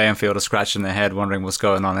people on the playing field are scratching their head wondering what's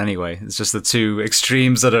going on anyway. It's just the two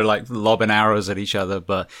extremes that are like lobbing arrows at each other.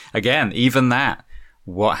 But again, even that,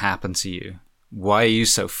 what happened to you? Why are you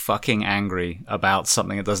so fucking angry about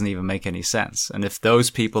something that doesn't even make any sense? And if those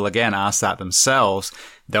people, again, ask that themselves,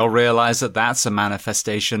 they'll realize that that's a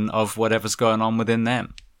manifestation of whatever's going on within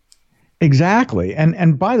them. Exactly.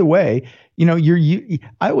 And by the way,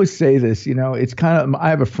 I always say this, it's kind of, I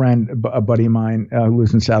have a friend, a buddy of mine who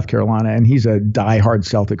lives in South Carolina, and he's a diehard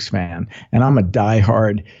Celtics fan, and I'm a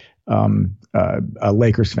diehard a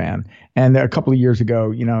Lakers fan. And a couple of years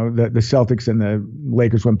ago, the Celtics and the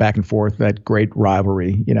Lakers went back and forth, that great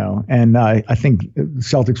rivalry, and I think the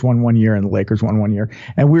Celtics won one year and the Lakers won one year,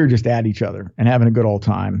 and we were just at each other and having a good old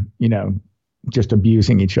time, just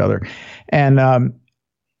abusing each other.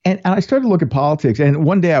 And I started to look at politics, and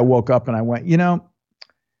one day I woke up and I went,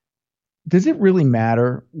 does it really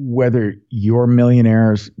matter whether your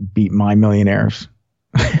millionaires beat my millionaires?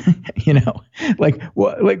 I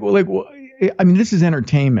mean, this is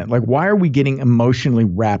entertainment. Like, why are we getting emotionally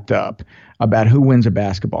wrapped up about who wins a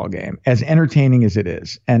basketball game, as entertaining as it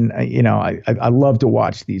is? And, I love to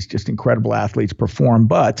watch these just incredible athletes perform.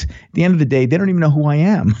 But at the end of the day, they don't even know who I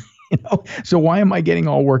am. So why am I getting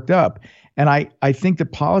all worked up? And I think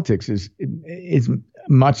that politics is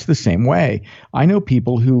much the same way. I know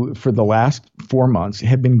people who, for the last 4 months,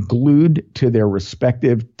 have been glued to their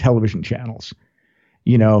respective television channels.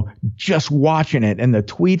 Just watching it, and the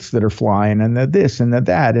tweets that are flying, and the this and the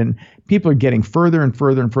that, and people are getting further and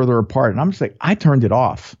further and further apart. And I'm just like, I turned it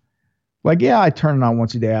off. Like, yeah, I turn it on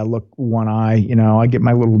once a day. I look one eye, I get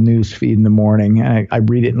my little news feed in the morning, and I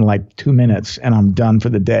read it in like 2 minutes, and I'm done for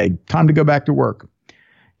the day. Time to go back to work.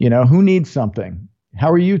 Who needs something?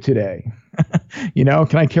 How are you today?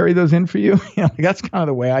 Can I carry those in for you? That's kind of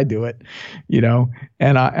the way I do it,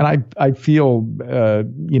 and I feel,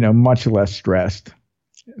 much less stressed.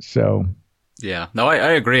 So. Yeah, no,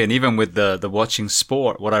 I agree. And even with the watching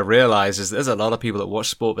sport, what I realize is there's a lot of people that watch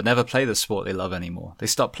sport but never play the sport they love anymore. They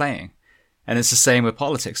stop playing. And it's the same with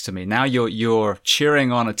politics to me. Now you're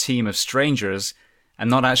cheering on a team of strangers and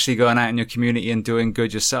not actually going out in your community and doing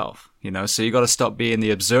good yourself, so you got to stop being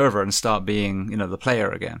the observer and start being, the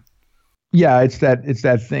player again. Yeah, it's that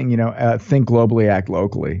thing, think globally, act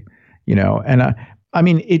locally, and I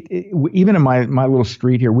mean, even in my little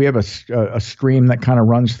street here, we have a stream that kind of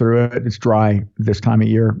runs through it. It's dry this time of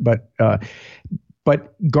year, but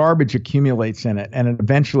garbage accumulates in it, and it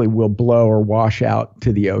eventually will blow or wash out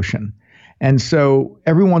to the ocean. And so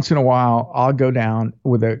every once in a while, I'll go down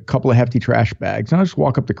with a couple of hefty trash bags, and I'll just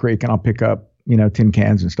walk up the creek and I'll pick up, tin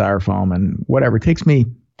cans and styrofoam and whatever. It takes me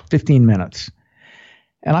 15 minutes.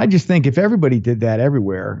 And I just think if everybody did that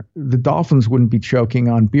everywhere, the dolphins wouldn't be choking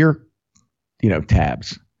on beer,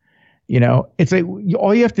 tabs. It's like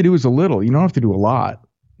all you have to do is a little. You don't have to do a lot.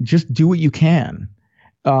 Just do what you can.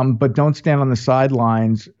 But don't stand on the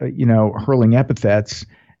sidelines, hurling epithets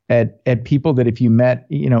at people that if you met,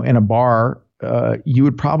 in a bar, you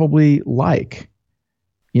would probably like,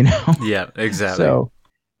 Yeah, exactly.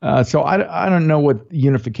 So I don't know what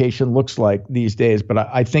unification looks like these days, but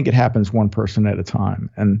I think it happens one person at a time.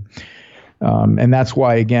 And that's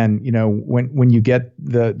why, again, when you get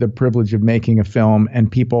the privilege of making a film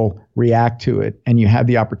and people react to it and you have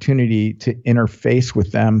the opportunity to interface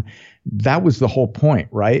with them, that was the whole point,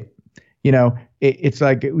 right? It's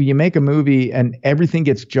like you make a movie and everything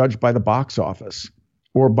gets judged by the box office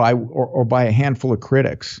or by a handful of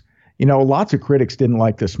critics. Lots of critics didn't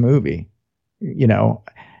like this movie,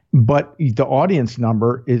 but the audience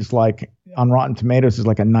number is like on Rotten Tomatoes is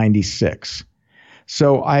like a 96.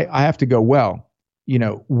 So I have to go, well,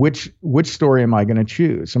 which story am I going to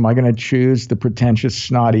choose? Am I going to choose the pretentious,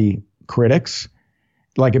 snotty critics?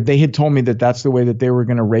 Like if they had told me that that's the way that they were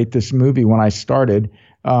going to rate this movie when I started,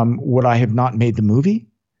 would I have not made the movie?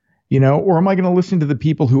 Or am I going to listen to the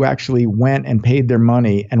people who actually went and paid their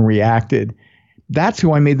money and reacted? That's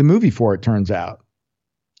who I made the movie for, it turns out.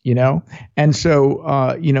 And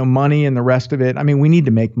so, money and the rest of it, I mean, we need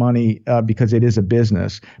to make money because it is a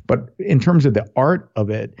business. But in terms of the art of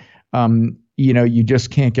it, you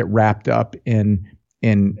just can't get wrapped up in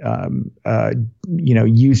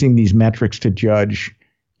using these metrics to judge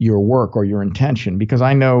your work or your intention, because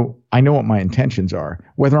I know what my intentions are.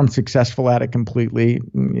 Whether I'm successful at it completely,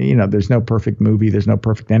 there's no perfect movie, there's no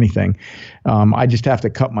perfect anything. I just have to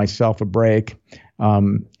cut myself a break,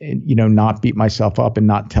 not beat myself up and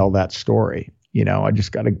not tell that story. I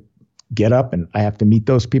just got to get up and I have to meet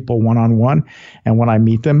those people one-on-one. And when I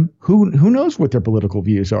meet them, who knows what their political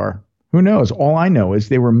views are? Who knows? All I know is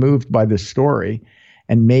they were moved by this story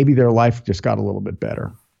and maybe their life just got a little bit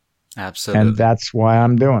better. Absolutely. And that's why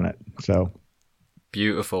I'm doing it. So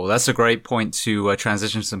beautiful. That's a great point to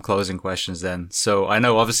transition to some closing questions then. So I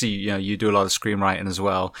know obviously, you do a lot of screenwriting as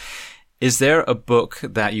well. Is there a book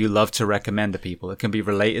that you love to recommend to people? It can be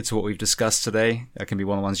related to what we've discussed today. It can be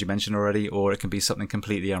one of the ones you mentioned already, or it can be something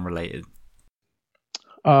completely unrelated.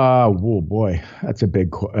 Oh boy, that's a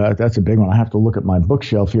big one. I have to look at my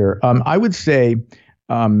bookshelf here. I would say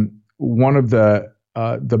one of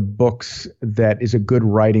the books that is a good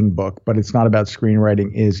writing book, but it's not about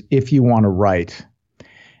screenwriting, is If You Want to Write.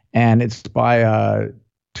 And it's by a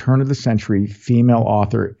turn of the century female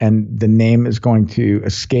author, and the name is going to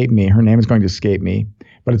escape me. Her name is going to escape me,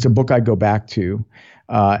 but it's a book I go back to.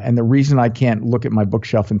 And the reason I can't look at my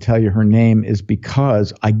bookshelf and tell you her name is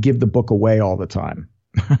because I give the book away all the time.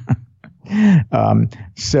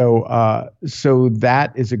 So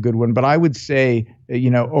that is a good one. But I would say,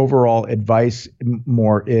 overall advice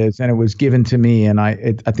more is, and it was given to me, and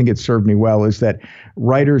I think it served me well, is that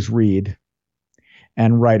writers read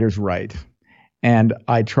and writers write. And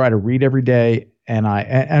I try to read every day,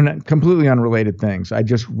 and completely unrelated things. I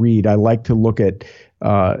just read. I like to look at,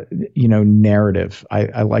 narrative.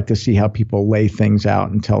 I like to see how people lay things out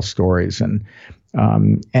and tell stories. And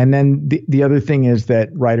then the other thing is that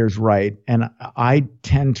writers write, and I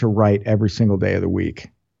tend to write every single day of the week.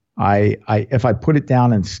 If I put it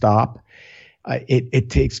down and stop, it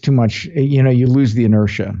takes too much. You lose the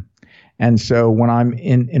inertia. And so when I'm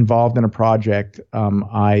involved in a project,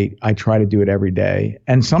 I try to do it every day.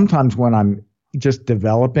 And sometimes when I'm just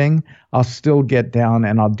developing, I'll still get down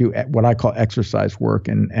and I'll do what I call exercise work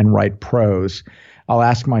and write prose. I'll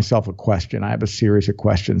ask myself a question. I have a series of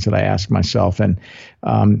questions that I ask myself. And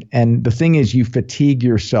the thing is, you fatigue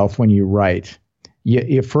yourself when you write.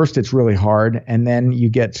 At first, it's really hard, and then you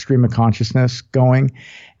get stream of consciousness going,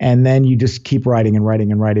 and then you just keep writing and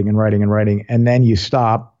writing and writing and writing and writing, and then you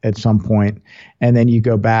stop at some point, and then you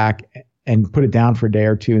go back and put it down for a day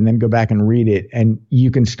or two, and then go back and read it, and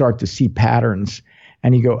you can start to see patterns,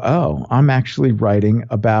 and you go, oh, I'm actually writing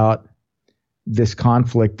about this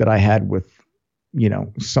conflict that I had with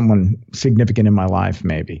someone significant in my life,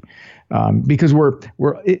 maybe. Because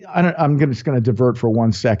I'm just going to divert for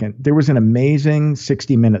 1 second. There was an amazing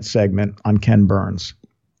 60-minute segment on Ken Burns.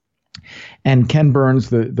 And Ken Burns,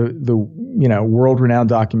 the world-renowned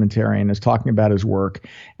documentarian, is talking about his work.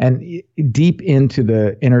 And deep into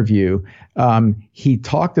the interview, he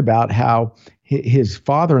talked about how his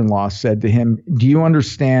father-in-law said to him, "Do you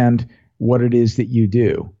understand what it is that you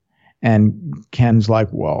do?" And Ken's like,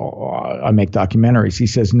 "Well, I make documentaries." He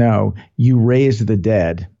says, "No, you raise the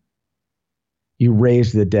dead. You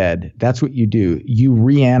raise the dead. That's what you do. You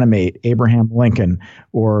reanimate Abraham Lincoln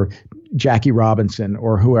or Jackie Robinson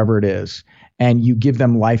or whoever it is, and you give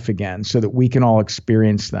them life again so that we can all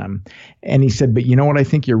experience them." And he said, "But you know what I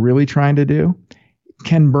think you're really trying to do?"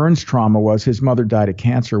 Ken Burns' trauma was his mother died of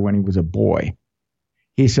cancer when he was a boy.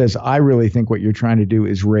 He says, "I really think what you're trying to do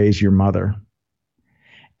is raise your mother."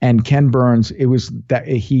 And Ken Burns, it was that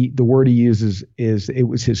the word he uses is it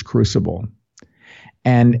was his crucible.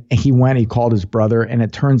 And he called his brother, and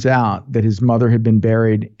it turns out that his mother had been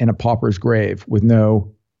buried in a pauper's grave with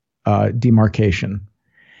no demarcation.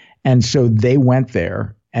 And so they went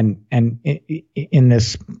there, and in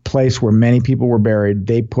this place where many people were buried,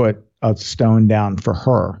 they put a stone down for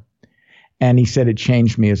her. And he said, it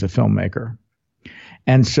changed me as a filmmaker.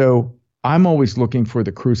 And so I'm always looking for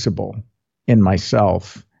the crucible in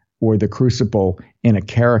myself or the crucible in a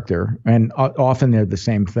character, and often they're the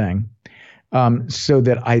same thing. So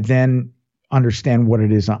that I then understand what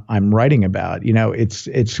it is I'm writing about.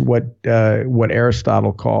 It's what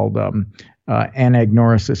Aristotle called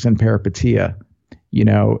anagnorisis and peripeteia.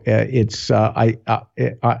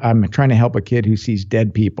 I'm trying to help a kid who sees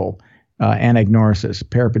dead people. Anagnorisis,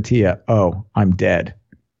 peripeteia. Oh, I'm dead.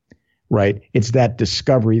 Right? It's that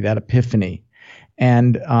discovery, that epiphany,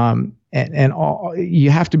 and you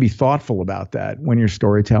have to be thoughtful about that when you're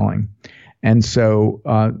storytelling. And so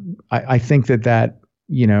I think that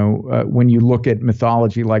when you look at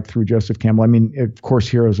mythology like through Joseph Campbell, I mean, of course,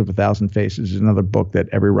 Heroes of a Thousand Faces is another book that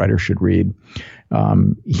every writer should read.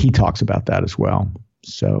 He talks about that as well.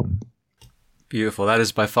 So beautiful. That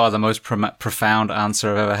is by far the most profound answer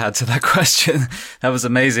I've ever had to that question. That was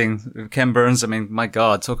amazing. Ken Burns, I mean, my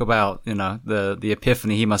God, talk about, the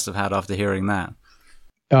epiphany he must have had after hearing that.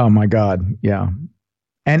 Oh, my God. Yeah.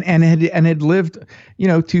 And had lived,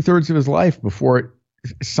 2/3 of his life before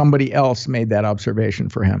somebody else made that observation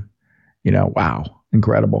for him. Wow,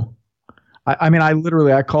 incredible.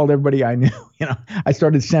 I called everybody I knew. I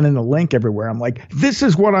started sending the link everywhere. I'm like, this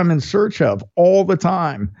is what I'm in search of all the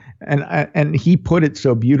time. And he put it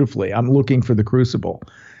so beautifully. I'm looking for the crucible.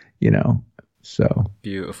 So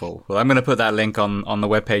beautiful. Well, I'm going to put that link on the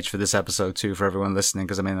webpage for this episode too, for everyone listening,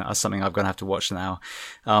 because that's something I'm going to have to watch now.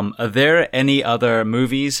 Are there any other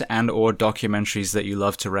movies and or documentaries that you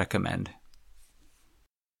love to recommend?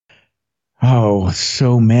 Oh,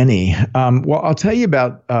 so many. Well, I'll tell you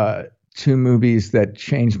about 2 movies that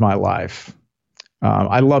changed my life.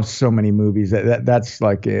 I love so many movies that's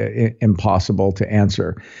like impossible to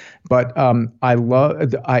answer. But I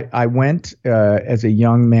went as a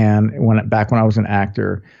young man back when I was an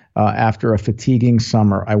actor. After a fatiguing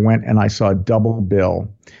summer, I went and I saw a double bill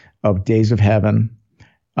of Days of Heaven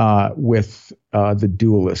with The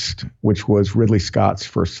Duelist, which was Ridley Scott's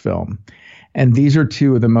first film. And these are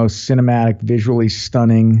 2 of the most cinematic, visually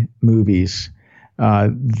stunning movies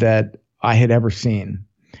that I had ever seen.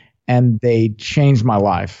 And they changed my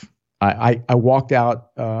life. I walked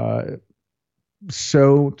out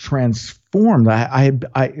so transformed. I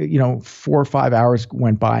 4 or 5 hours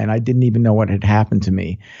went by and I didn't even know what had happened to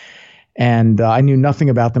me. And I knew nothing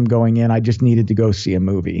about them going in. I just needed to go see a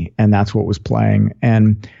movie, and that's what was playing.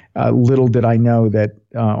 And little did I know that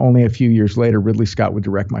only a few years later, Ridley Scott would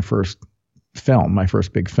direct my first film, my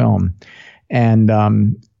first big film. And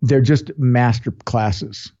they're just master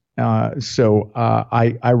classes. So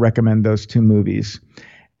I recommend those 2 movies.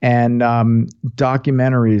 And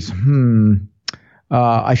documentaries,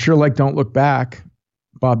 I sure like Don't Look Back,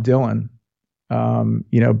 Bob Dylan, from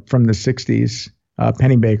the 60s.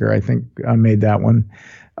 Pennybaker, I think, made that one.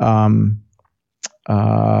 Well,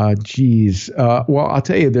 I'll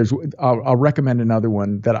tell you, I'll recommend another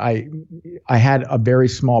one that I had a very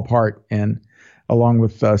small part in, along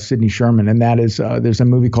with Sidney Sherman, and that is there's a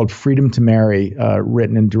movie called Freedom to Marry,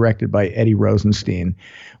 written and directed by Eddie Rosenstein,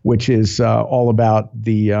 which is all about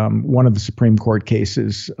the one of the Supreme Court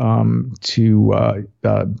cases to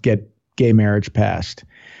get gay marriage passed.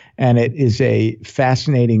 And it is a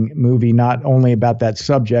fascinating movie, not only about that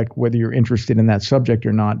subject, whether you're interested in that subject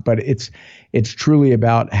or not, but it's truly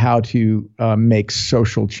about how to make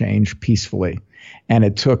social change peacefully. And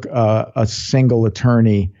it took a single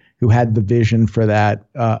attorney who had the vision for that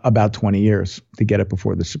about 20 years to get it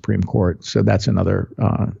before the Supreme Court. So that's another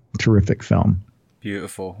terrific film.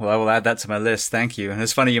 Beautiful. Well, I will add that to my list. Thank you. And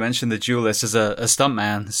it's funny you mentioned The Duelist as a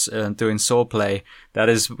stuntman doing swordplay. That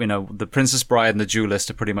is, The Princess Bride and The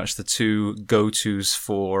Duelist are pretty much the two go-tos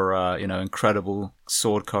for, incredible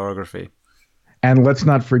sword choreography. And let's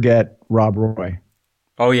not forget Rob Roy.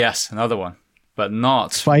 Oh, yes. Another one. But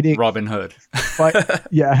not fighting Robin Hood.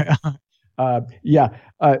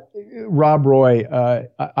 Rob Roy.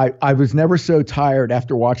 I was never so tired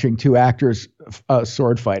after watching two actors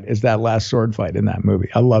sword fight as that last sword fight in that movie.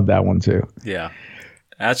 I love that one too. Yeah.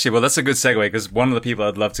 Actually, well, that's a good segue because one of the people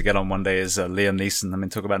I'd love to get on one day is Liam Neeson. I mean,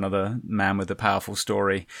 talk about another man with a powerful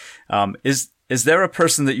story. Is there a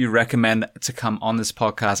person that you recommend to come on this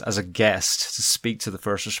podcast as a guest to speak to the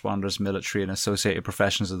first responders, military, and associated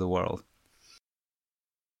professions of the world?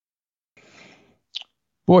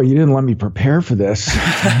 Boy, you didn't let me prepare for this,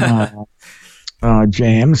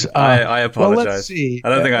 James. I apologize. Well, let's see. I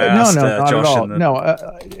don't think I asked Josh.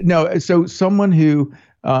 No. So someone who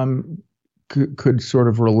could sort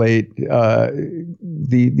of relate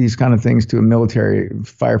these kind of things to a military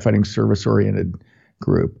firefighting service-oriented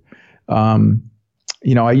group. I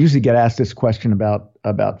usually get asked this question about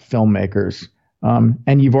filmmakers,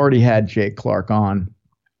 and you've already had Jake Clark on.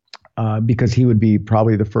 Because he would be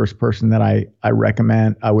probably the first person that I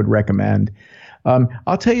would recommend.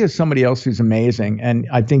 I'll tell you somebody else who's amazing, and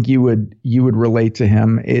I think you would relate to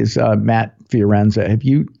him is Matt Fiorenza.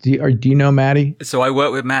 Do you know Matty? So I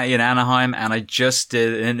work with Matty in Anaheim, and I just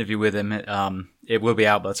did an interview with him. It will be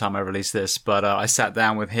out by the time I release this, but I sat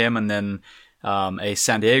down with him and then a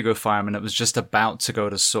San Diego fireman that was just about to go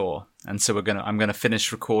to SOAR. And so I'm gonna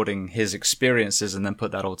finish recording his experiences and then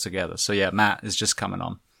put that all together. So yeah, Matt is just coming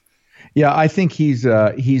on. Yeah, I think he's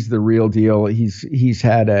the real deal. He's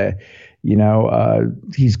had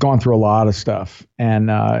he's gone through a lot of stuff,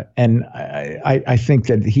 and I think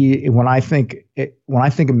that when I think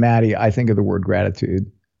of Matty, I think of the word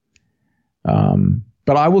gratitude.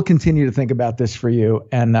 But I will continue to think about this for you,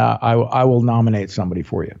 and I will nominate somebody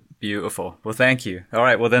for you. Beautiful. Well, thank you. All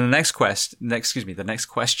right. Well, then the next question.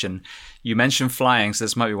 You mentioned flying, so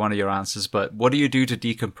this might be one of your answers. But what do you do to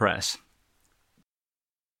decompress?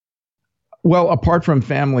 Well, apart from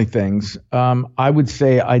family things, I would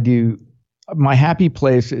say I do. My happy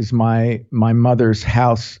place is my mother's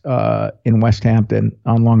house in West Hampton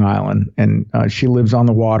on Long Island, and she lives on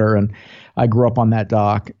the water, and I grew up on that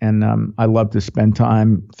dock, and I love to spend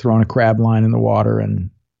time throwing a crab line in the water and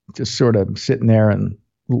just sort of sitting there and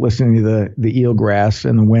listening to the eelgrass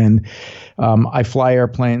and the wind. I fly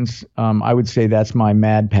airplanes. I would say that's my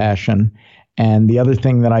mad passion. And the other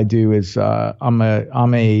thing that I do is I'm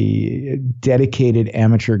a dedicated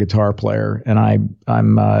amateur guitar player, and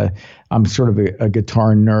I'm sort of a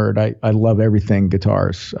guitar nerd. I love everything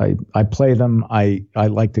guitars. I play them. I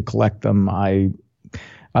like to collect them. I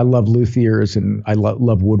love luthiers, and I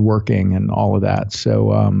love woodworking and all of that.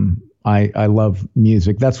 So I love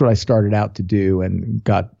music. That's what I started out to do, and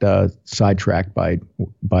got sidetracked by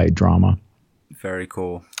drama. Very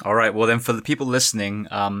cool. All right. Well, then for the people listening,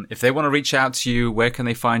 if they want to reach out to you, where can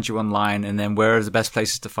they find you online? And then where are the best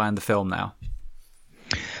places to find the film now?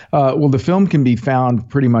 Well, the film can be found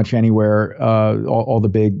pretty much anywhere, all the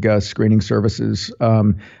big screening services.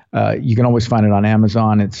 You can always find it on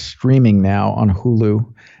Amazon. It's streaming now on Hulu.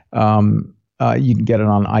 You can get it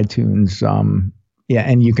on iTunes.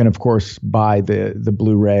 And you can, of course, buy the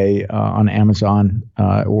Blu-ray on Amazon,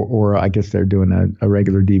 or I guess they're doing a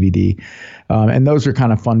regular DVD. And those are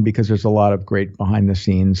kind of fun because there's a lot of great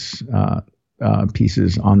behind-the-scenes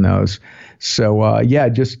pieces on those. So,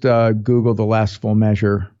 just Google The Last Full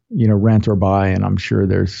Measure, rent or buy, and I'm sure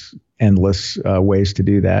there's endless ways to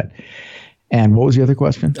do that. And what was the other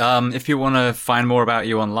question? If you want to find more about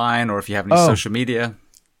you online, or if you have any social media.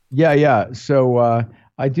 Yeah. So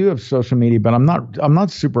I do have social media, but I'm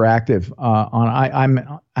not super active on. I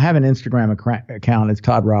have an Instagram account. It's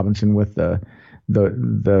Todd Robinson with the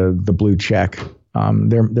blue check.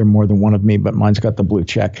 They're more than one of me, but mine's got the blue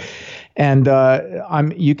check. And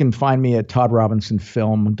you can find me at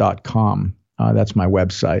toddrobinsonfilm.com. That's my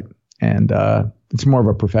website, and it's more of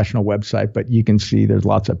a professional website, but you can see there's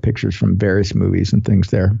lots of pictures from various movies and things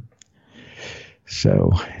there.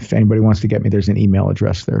 So if anybody wants to get me, there's an email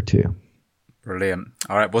address there too. Brilliant.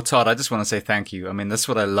 All right. Well, Todd, I just want to say thank you. I mean, that's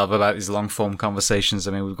what I love about these long form conversations.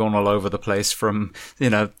 I mean, we've gone all over the place from,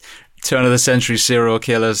 turn of the century serial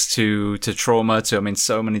killers to trauma to,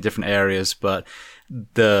 so many different areas. But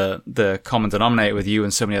the common denominator with you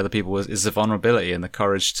and so many other people is the vulnerability and the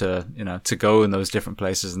courage to, you know, to go in those different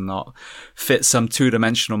places and not fit some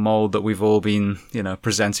two-dimensional mold that we've all been, you know,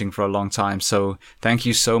 presenting for a long time. So thank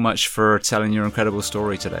you so much for telling your incredible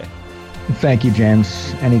story today. Thank you,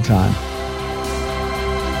 James. Anytime.